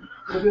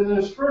 But in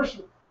those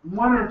first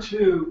 1 or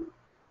 2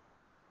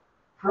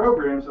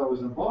 programs I was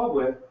involved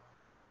with,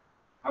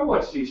 I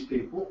watched these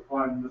people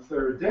on the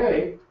 3rd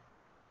day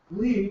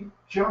leave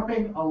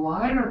jumping a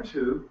line or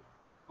 2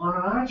 on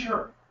an eye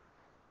chart.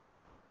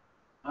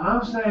 And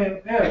I'm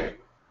saying, hey,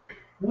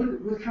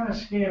 what kind of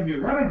scam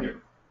you running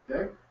here?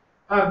 Okay?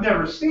 I've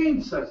never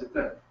seen such a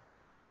thing.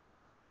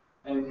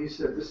 And he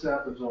said, this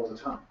happens all the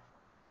time.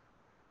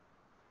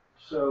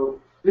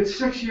 So it's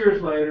 6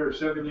 years later, or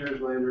 7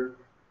 years later,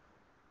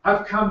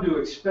 I've come to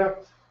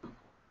expect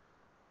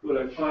what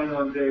I find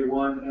on day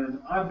 1, and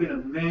I've been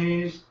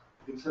amazed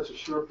in such a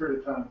short period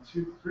of time,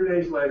 3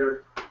 days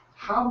later,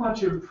 how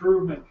much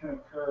improvement can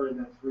occur in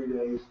that 3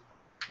 days.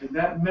 And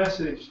that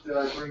message that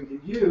I bring to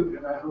you,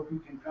 and I hope you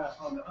can pass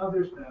on to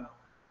others now,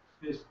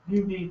 is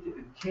you need to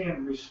and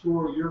can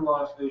restore your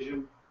lost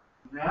vision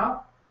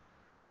now.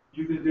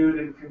 You can do it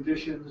in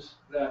conditions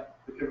that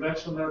the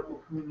conventional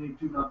medical community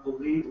do not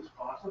believe is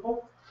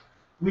possible.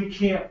 We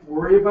can't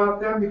worry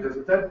about them because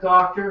if that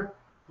doctor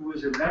who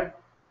was in that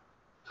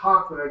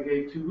talk that I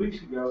gave 2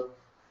 weeks ago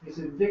is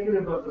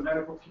indicative of the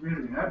medical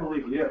community, and I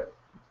believe he is,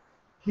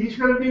 he's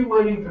going to be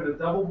waiting for the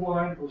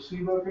double-blind,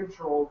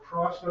 placebo-controlled,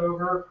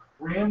 crossover,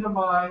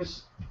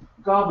 randomized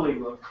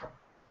gobbledygook.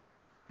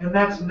 And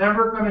that's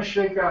never going to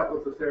shake out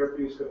with the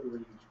therapies that we're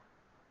using.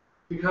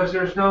 Because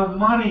there's no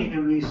money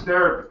in these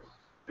therapies.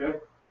 Okay?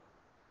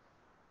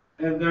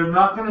 And they're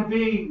not going to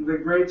be the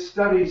great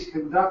studies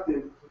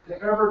conducted to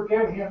ever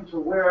get him to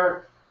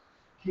where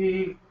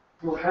he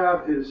will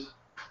have his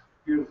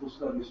beautiful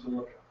studies to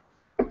look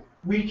at.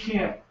 We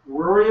can't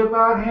worry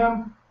about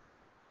him.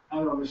 I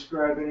don't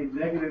ascribe any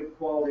negative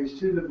qualities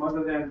to them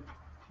other than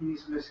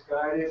he's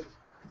misguided,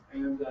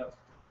 and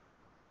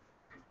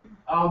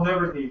I'll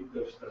never need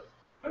those studies.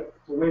 Right?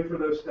 So wait for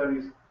those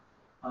studies.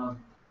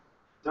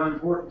 It's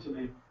unimportant to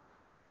me.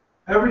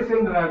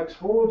 Everything that I've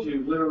told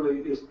you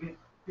literally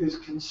is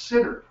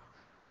considered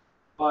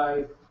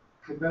by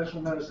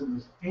conventional medicine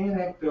as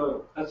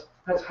anecdotal.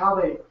 That's how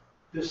they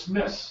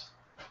dismiss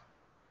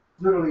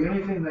literally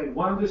anything they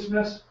want to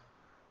dismiss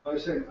by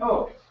saying,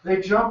 oh,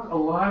 they jumped a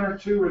line or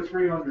 2 or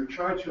 3 on your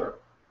chart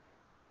chart.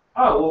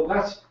 Oh, well,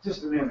 that's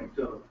just an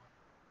anecdote.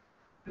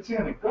 It's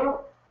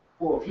anecdotal.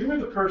 Well, if you were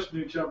the person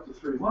who jumped the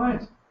 3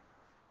 lines,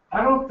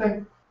 I don't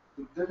think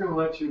they're going to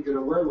let you get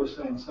away with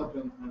saying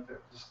something like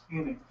that, just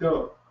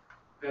anecdotal.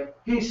 Okay?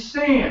 He's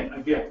saying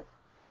again.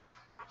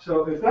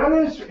 So if that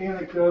is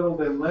anecdotal,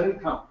 then let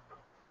it come.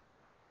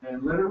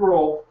 And let it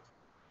roll.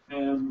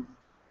 And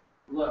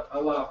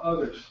allow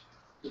others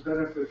to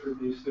benefit from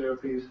these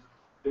therapies.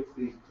 If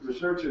the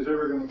research is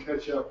ever going to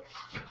catch up,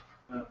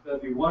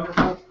 that'd be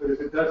wonderful. But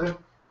if it doesn't,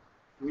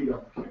 we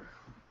don't care.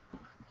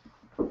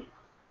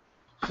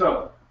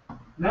 So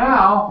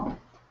now,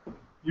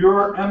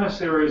 you're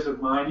emissaries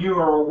of mine. You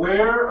are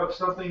aware of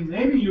something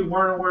maybe you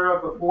weren't aware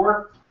of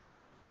before,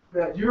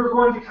 that you're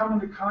going to come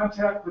into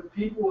contact with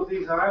people with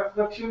these eye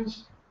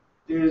afflictions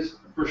is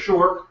for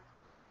sure.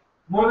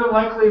 More than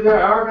likely, they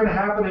are going to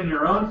happen in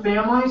your own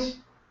families,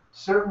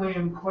 certainly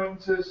in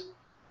acquaintances,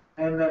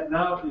 and that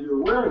now that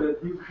you're aware of it,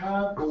 you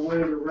have a way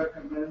to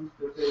recommend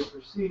that they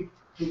proceed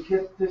to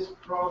get this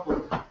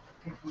problem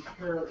taken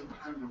care of and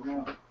turned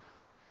around.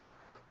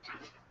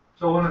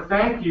 So I want to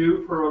thank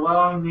you for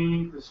allowing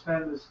me to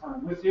spend this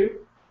time with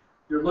you.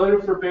 You're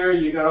loaded for bear.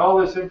 You got all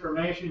this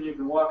information you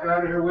can walk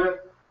out of here with.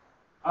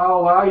 I'll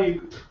allow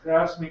you to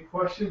ask me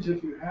questions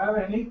if you have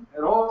any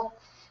at all.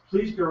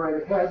 Please go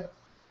right ahead.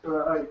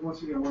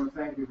 Once again, I want to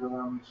thank you for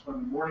allowing me to spend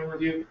the morning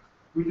with you.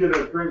 We did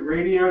a great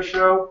radio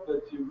show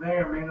that you may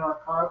or may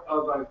not caught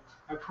of.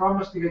 I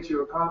promised to get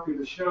you a copy of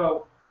the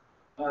show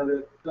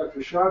that Dr.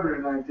 Chaudhry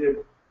and I did.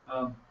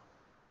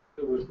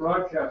 It was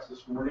broadcast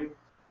this morning.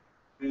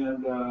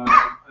 And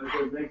I've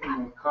been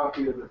making a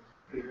copy of it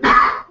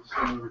to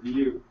send over to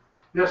you.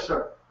 Yes,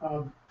 sir.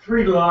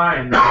 3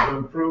 lines of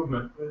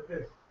improvement.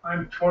 If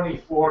I'm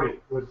 2040,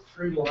 would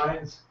 3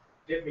 lines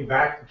get me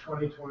back to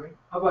 2020?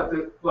 How about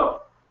this?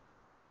 Well,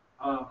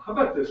 how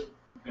about this?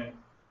 Okay.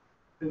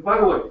 And by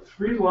the way,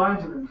 3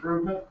 lines of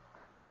improvement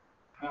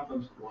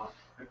happens a lot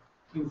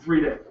in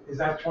 3 days. Is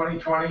that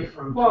 2020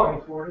 from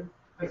 2040?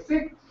 I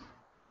think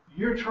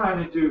you're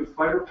trying to do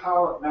fighter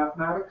pilot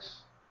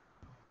mathematics.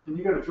 And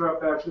you got to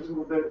drop back just a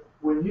little bit.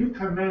 When you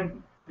come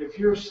in, if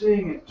you're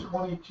seeing at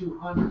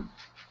 2200,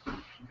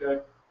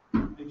 okay,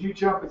 and you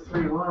jump at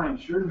 3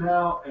 lines, you're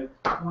now at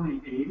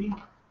 2080,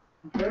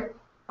 okay,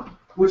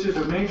 which is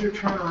a major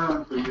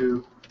turnaround for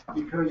you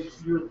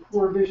because your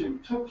poor vision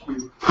took you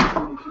to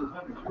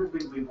 2200. You're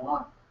legally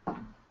blind.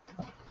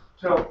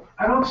 So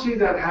I don't see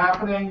that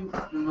happening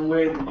in the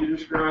way that you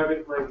describe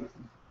it. Like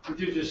if you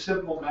do just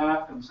simple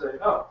math and say,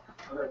 oh,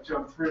 I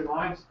jump 3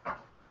 lines,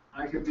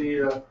 I could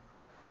be.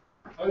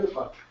 Well,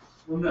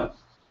 no.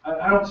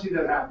 I don't see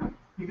that happening.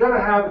 You got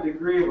to have a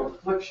degree of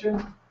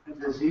affliction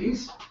and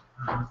disease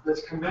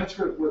that's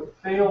commensurate with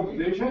failed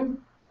vision.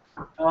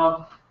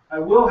 I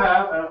will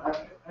have,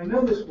 I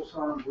know this will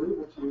sound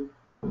unbelievable to you,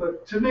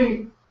 but to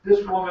me,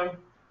 this woman,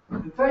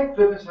 and thank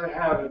goodness I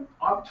have an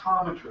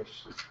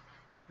optometrist,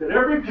 that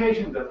every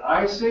patient that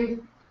I see,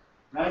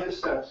 and I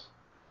assess,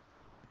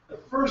 the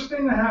first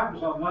thing that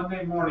happens on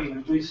Monday morning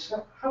is we say,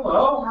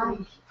 hello,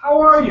 how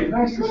are you?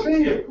 Nice to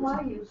see you.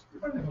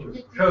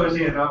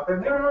 Cozy enough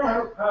in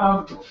there.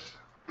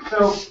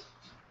 So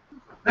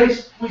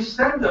we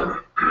send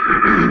them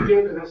to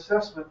get an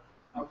assessment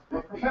of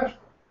a professional.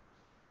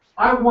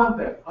 I want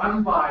that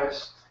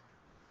unbiased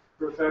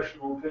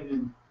professional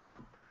opinion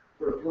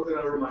for looking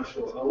over my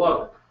shoulder. I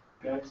love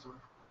it. Okay?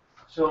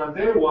 So on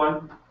day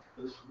one,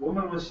 this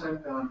woman was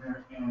sent down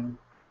there, and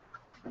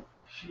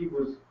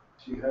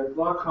she had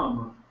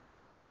glaucoma,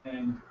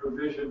 and her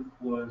vision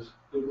was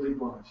legally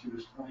blind. She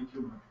was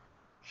 22 months.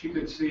 She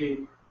could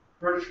see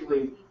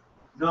virtually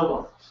no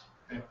lines,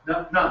 okay?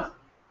 None.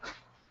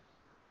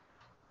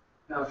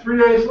 Now 3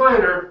 days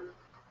later,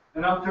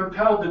 and I'm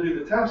compelled to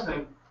do the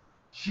testing,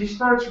 she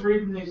starts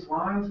reading these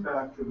lines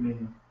back to me.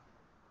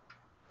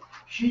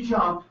 She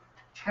jumped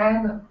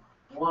 10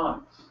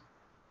 lines.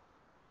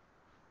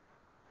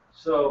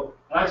 So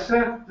I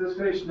sent this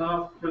patient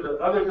off for the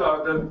other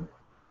doctor,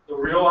 the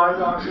real eye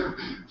doctor,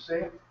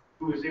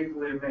 who was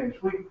equally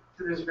amazed. We,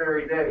 to this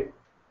very day,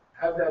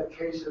 have that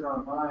case in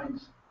our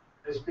minds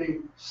as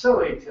being so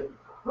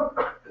atypical.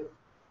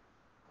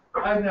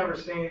 I've never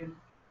seen,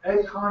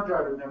 Ed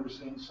Conrad had never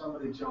seen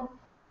somebody jump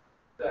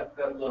that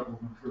level of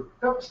improvement.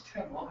 That was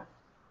 10 lines.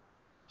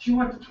 She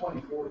went to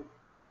 20/40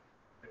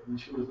 when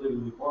she was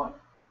legally blind.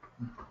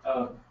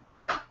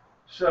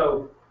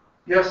 So,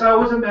 yes, I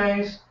was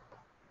amazed,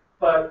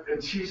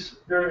 and she's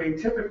very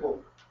atypical,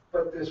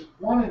 but this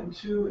 1 and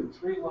 2 and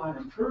 3 line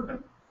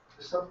improvement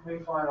is something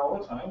we find all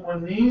the time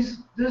when these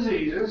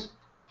diseases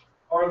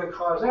are the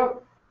cause of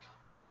it.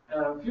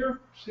 If you're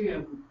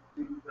seeing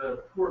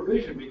the poor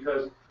vision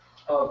because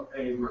of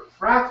a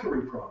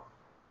refractory problem,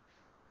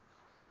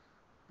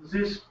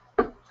 this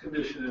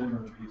condition isn't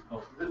going to be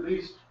helpful.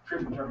 These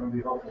treatments aren't going to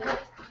be helpful.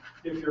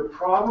 If your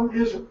problem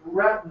is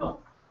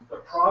retinal, if the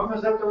problem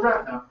is at the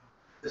retina,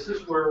 this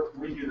is where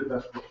we do the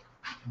best work.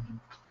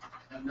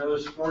 And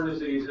those 4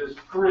 diseases,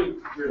 3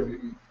 really,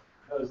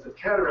 because the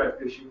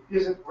cataract issue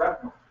isn't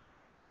retinal.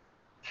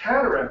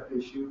 Cataract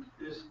issue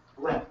is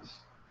lens.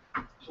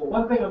 So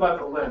one thing about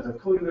the lens, I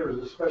told you there was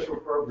a special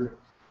program,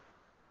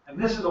 and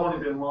this has only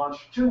been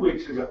launched 2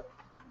 weeks ago.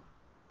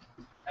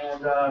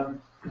 And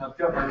I've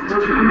got my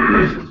first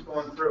patients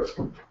going through it.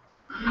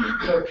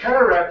 So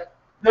cataract,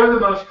 they're the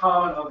most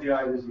common of the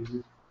eye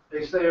diseases.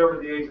 They say over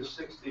the age of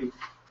 60,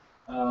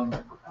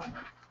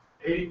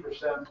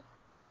 80%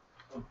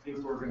 of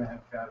people are going to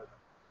have cataract.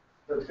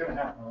 So it's going to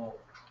happen all over.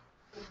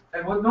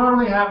 And what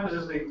normally happens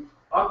is the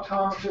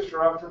optometrist or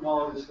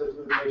ophthalmologist says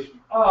to the patient,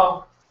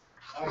 oh,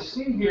 I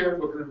see here,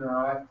 looking in their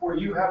eye, where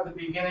you have the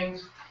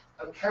beginnings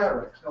of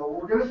cataracts. Now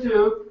what we're going to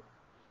do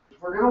is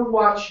we're going to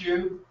watch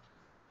you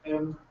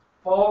and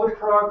follow the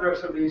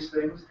progress of these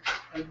things.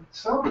 And at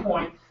some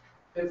point,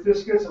 if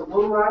this gets a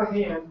little out of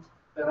hand,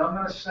 then I'm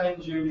going to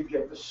send you to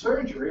get the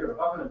surgery, or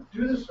I'm going to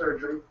do the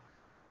surgery.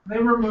 And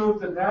they remove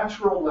the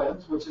natural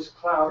lens, which is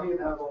cloudy and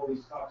has all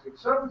these toxic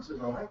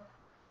substances on it.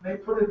 And they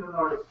put in an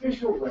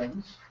artificial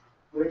lens,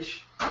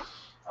 which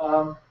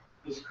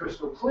is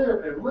crystal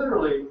clear, and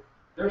literally,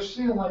 they're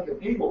seeing like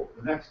an eagle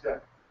the next day.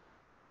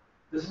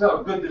 This is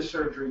how good this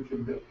surgery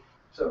can be.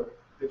 So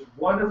it's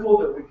wonderful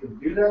that we can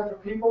do that for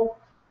people,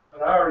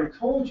 but I already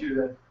told you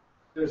that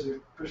there's a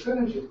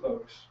percentage of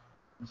folks,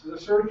 this is a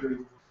surgery,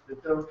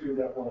 that don't do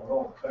that well at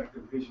all. In fact,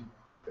 their vision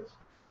gets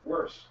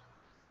worse.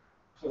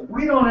 So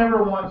we don't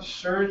ever want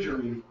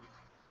surgery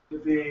to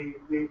be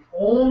the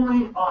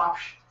only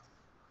option.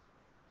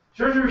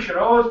 Surgery should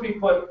always be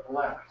put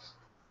last.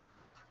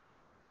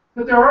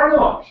 But there are no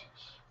options,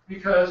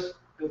 because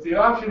if the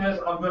option is,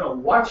 I'm going to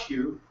watch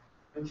you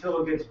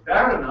until it gets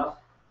bad enough,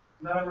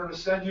 and then I'm going to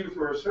send you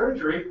for a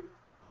surgery,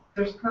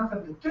 there's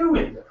nothing to do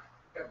in there.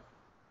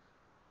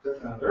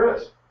 Now there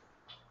is.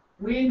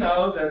 We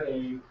know that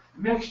a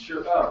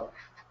mixture of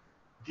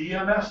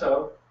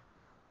DMSO,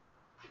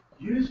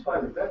 used by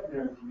the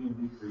veterinary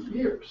community for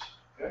years,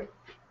 okay?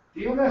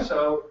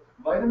 DMSO,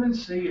 vitamin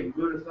C, and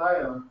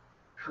glutathione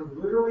can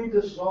literally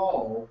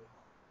dissolve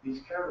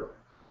these cataracts.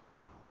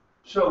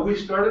 So we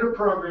started a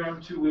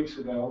program 2 weeks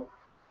ago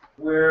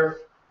where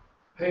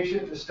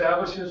patient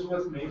establishes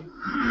with me,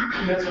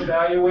 gets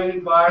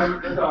evaluated by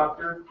the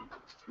doctor,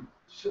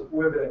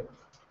 where the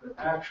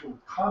actual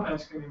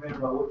comments can be made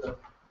about what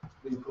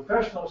the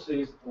professional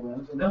sees at the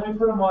lens, and then we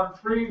put them on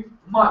 3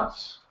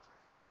 months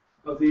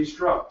of these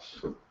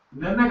drugs.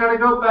 And then they got to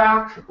go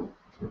back,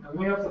 and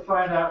we have to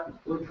find out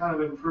what kind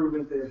of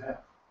improvement they've had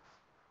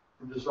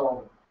from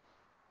dissolving.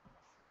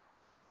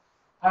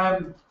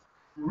 I'm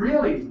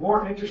really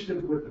more interested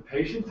in what the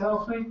patient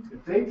tells me.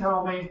 If they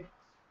tell me,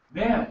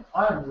 man,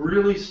 I'm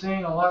really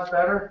seeing a lot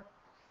better,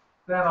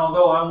 then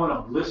although I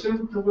want to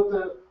listen to what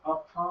the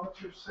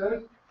optometrist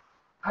said,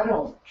 I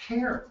don't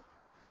care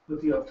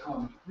with the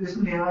optometrist.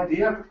 Isn't the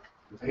idea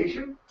the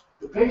patient?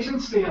 The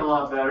patient's seeing a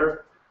lot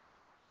better.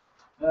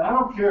 And I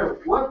don't care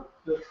what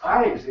the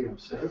eye exam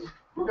says.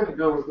 We're going to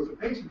go with what the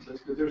patient says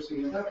because they're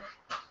seeing better.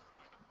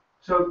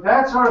 So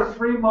that's our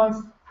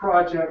 3-month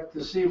project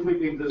to see if we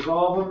can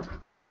dissolve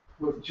them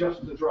with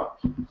just the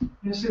drops.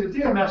 You see, the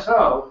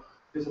DMSO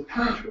is a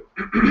penetrant.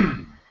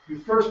 You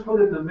first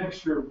put in the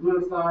mixture of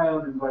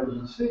glutathione and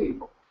vitamin C,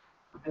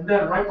 and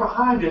then right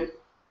behind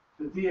it,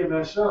 the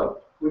DMSO,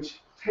 which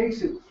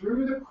takes it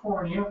through the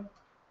cornea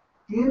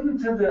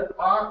into the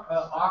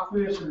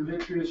aqueous and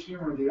vitreous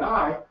humor of the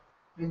eye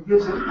and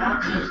gives it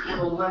access to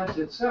the lens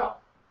itself.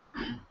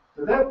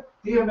 So that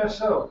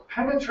DMSO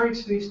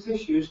penetrates these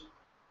tissues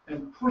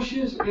and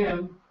pushes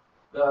in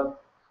the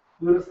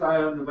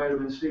glutathione and the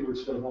vitamin C,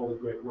 which does all the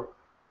great work.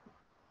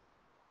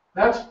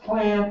 That's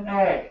plan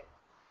A,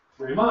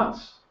 3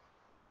 months.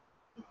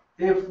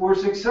 If we're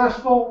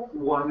successful,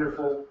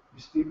 wonderful,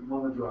 you steep them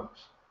on the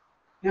drops.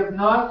 If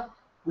not,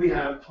 we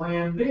have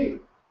plan B.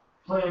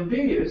 Plan B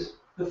is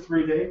the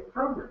 3-day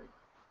program.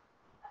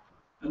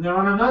 And then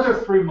on another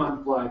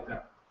 3-month glide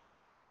path.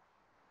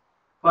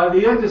 By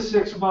the end of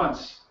 6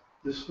 months,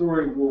 the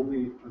story will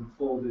be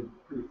unfolded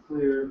pretty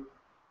clear.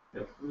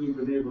 If we've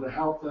been able to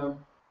help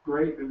them,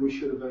 great, and we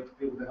should have been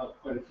able to help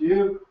quite a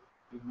few,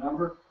 big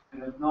number.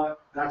 And if not,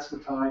 that's the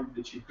time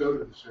that you go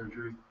to the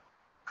surgery,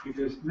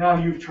 because now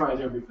you've tried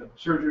everything.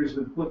 Surgery's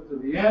been put to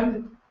the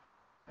end,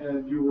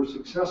 and you were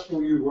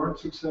successful, you weren't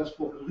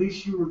successful, at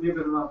least you were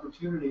given an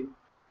opportunity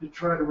to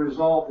try to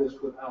resolve this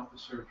without the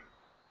surgery.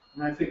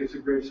 And I think it's a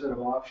great set of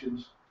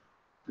options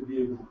to be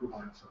able to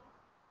provide some.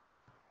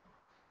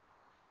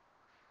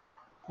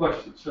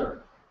 Question,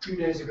 sir? 2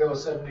 days ago, a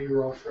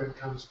 70-year-old friend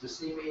comes to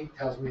see me,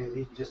 tells me that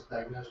he just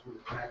diagnosed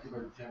with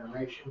macular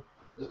degeneration.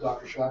 Does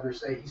Dr. Schwager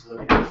say he's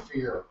living in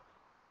fear?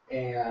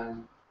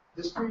 And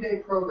this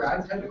 3-day program, I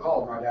intend to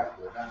call him right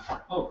after we're done.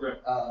 Oh,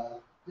 great.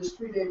 This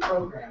 3-day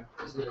program,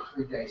 is it a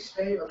 3-day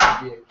stay or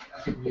could be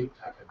a commute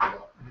type of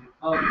deal?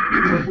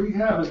 What we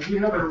have is we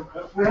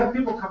have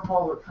people come from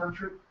all over the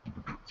country,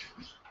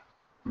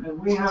 and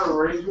we have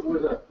arranged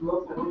with a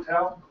local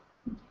hotel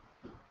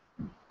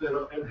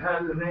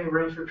and they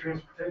arrange for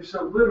transportation.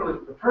 So literally,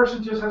 the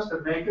person just has to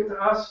make it to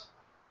us.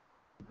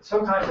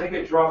 Sometimes they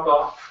get dropped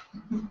off.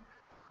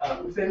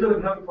 If they live in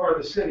another part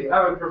of the city,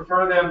 I would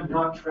prefer them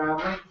not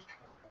traveling.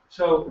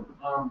 So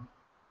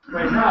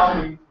right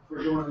now,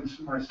 we're doing this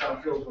in my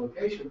South Hills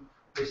location.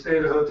 They stay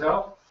at a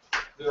hotel.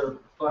 They're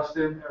bussed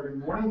in every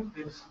morning.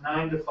 It's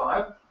 9 to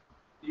 5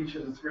 each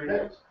of the 3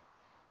 days.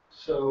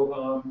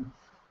 So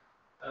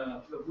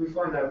we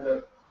find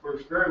that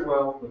works very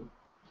well.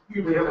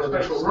 We have a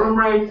special room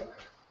rate.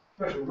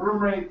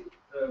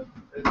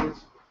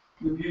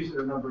 We've used it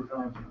a number of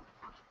times.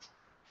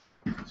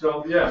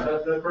 So yeah,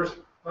 that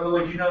person. By the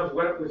way, do you know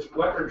if it's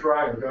wet or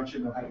dry, or don't you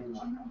know? I do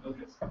not know.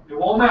 Okay. It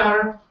won't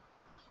matter,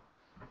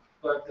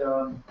 but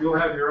you'll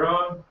have your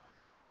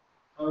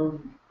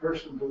own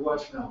person to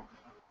watch now.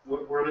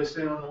 Where they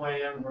stand on the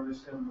way in, where they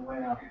stand on the way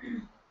out.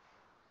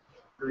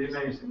 Pretty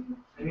amazing.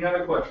 Any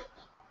other questions?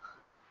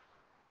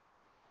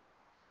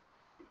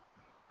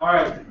 All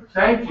right.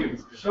 Thank you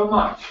so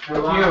much. Thank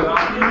you.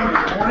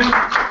 Good morning.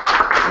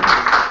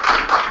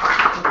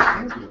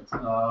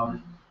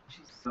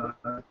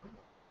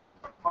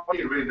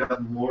 Probably really does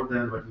more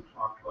than what we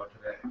talked about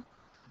today.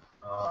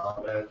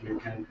 As you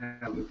can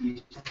tell with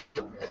each,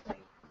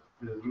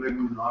 there's really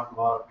not a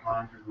lot of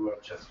time to do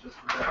justice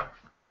to that.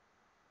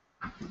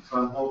 So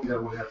I'm hoping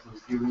that we'll have some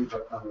series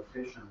of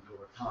conversations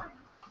over time.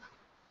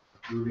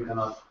 Really kind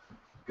of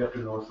get to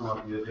know some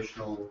of the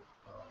additional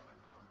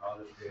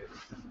knowledge base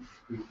and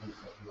treatments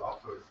that we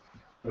offer.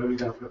 What I really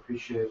kind of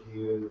appreciate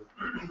is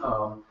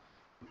the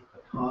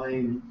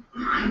time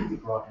we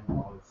brought in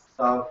all this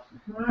stuff.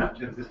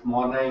 Just this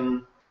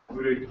morning, we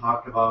really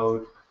talked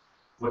about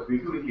what we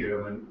do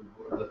here. I mean,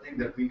 the thing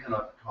that we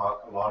cannot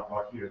talk a lot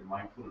about here is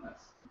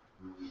mindfulness.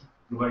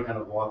 Nobody kind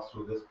of walks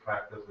through this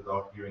practice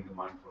without hearing the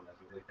mindfulness.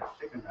 They get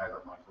sick and tired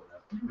of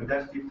mindfulness. But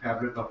that's the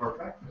fabric of our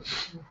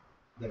practice.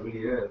 That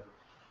really is.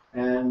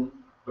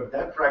 But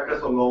that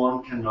practice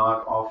alone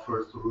cannot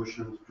offer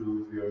solutions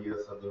to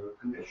various other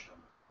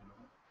conditions.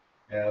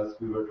 As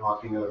we were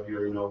talking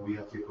earlier, we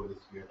have people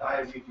with severe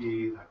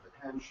diabetes,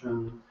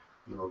 hypertension,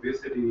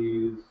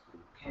 obesity,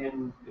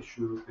 skin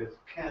issues, there's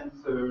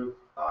cancer,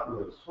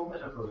 there's so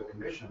much of other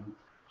conditions.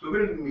 So we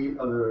really need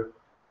other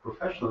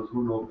professionals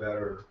who know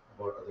better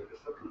about other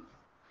disciplines.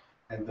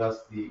 And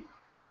thus the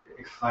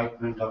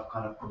excitement of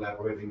kind of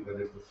collaborating,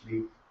 whether it's the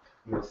sleep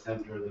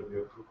center that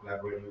we're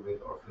collaborating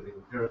with, or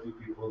physical therapy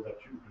people that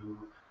you do,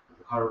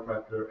 the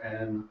chiropractor,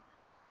 and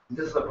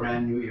this is a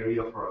brand new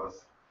area for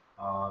us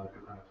to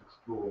kind of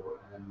explore.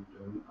 And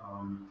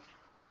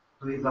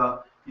so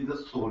he's a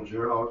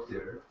soldier out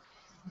there,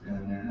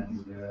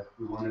 and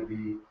we want to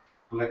be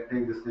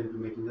collecting this into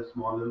making a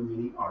small little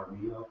mini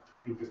army of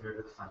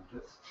integrative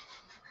scientists,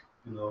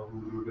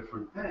 who do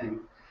different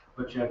things,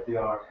 but yet they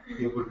are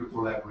able to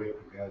collaborate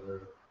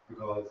together,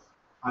 because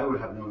I would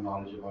have no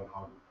knowledge about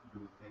how to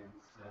do things.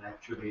 And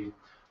actually,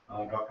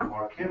 Dr.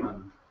 Mark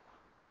Heyman,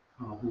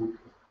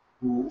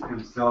 who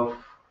himself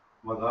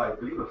was, I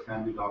believe, a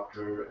family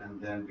doctor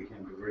and then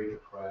became very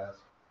depressed.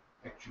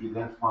 Actually,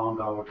 then found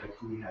out that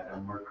he had a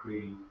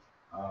mercury,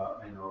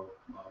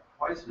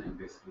 poisoning,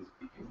 basically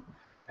speaking.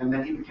 And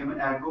then he became an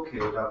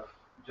advocate of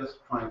just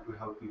trying to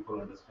help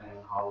people understand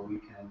how we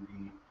can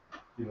be,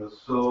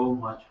 so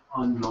much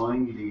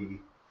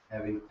unknowingly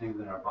having things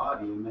in our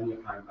body. And many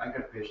times I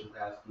get patients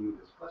asking me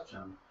this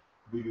question,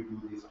 do you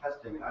do these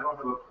testing? I don't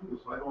have a clue,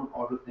 so I don't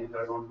order things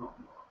I don't know.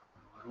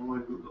 I don't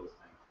want to do those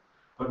things.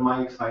 But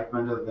my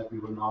excitement is that we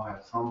will now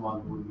have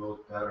someone who knows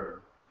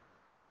better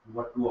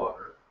what to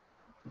order,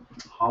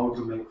 how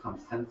to make some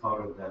sense out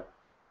of that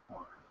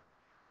order,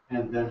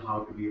 and then how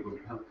to be able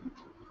to help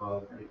people,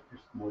 because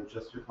it's more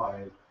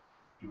justified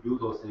to do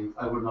those things.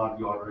 I would not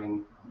be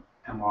ordering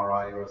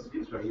MRI or a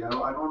sleep study. I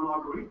don't know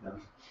how to read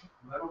them.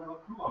 I don't have a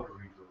clue how to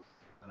read those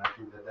things. And I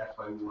think that that's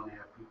why we want to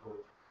have people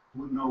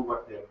who know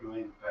what they're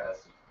doing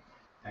best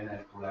and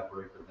then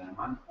collaborate with them.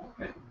 I'm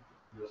hoping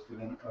we're still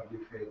in early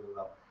phases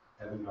of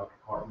having Dr.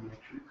 Courtney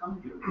actually come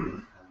here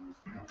and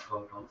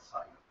consult on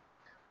site.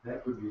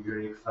 That would be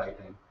very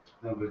exciting.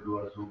 Then we'll do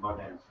our Zumba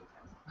dance with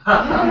him.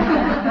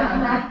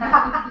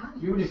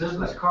 Do you have any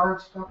business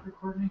cards, Dr.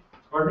 Courtney?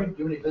 Pardon me?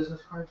 Do you have any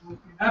business cards with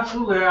you?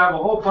 Absolutely, I have a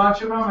whole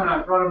bunch of them, and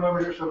I brought them over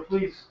here, so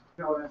please,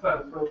 I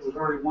thought there was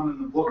already one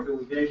in the book that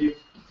we gave you.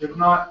 If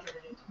not,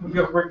 we'll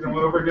go bring them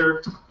over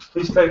here.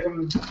 Please take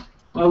them.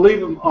 I'll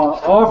leave them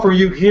all for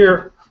you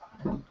here.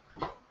 I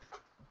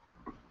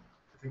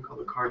think all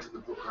the cards in the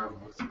book are on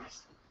the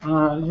list.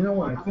 You know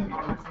what? I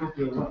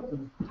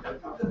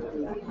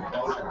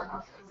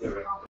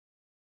think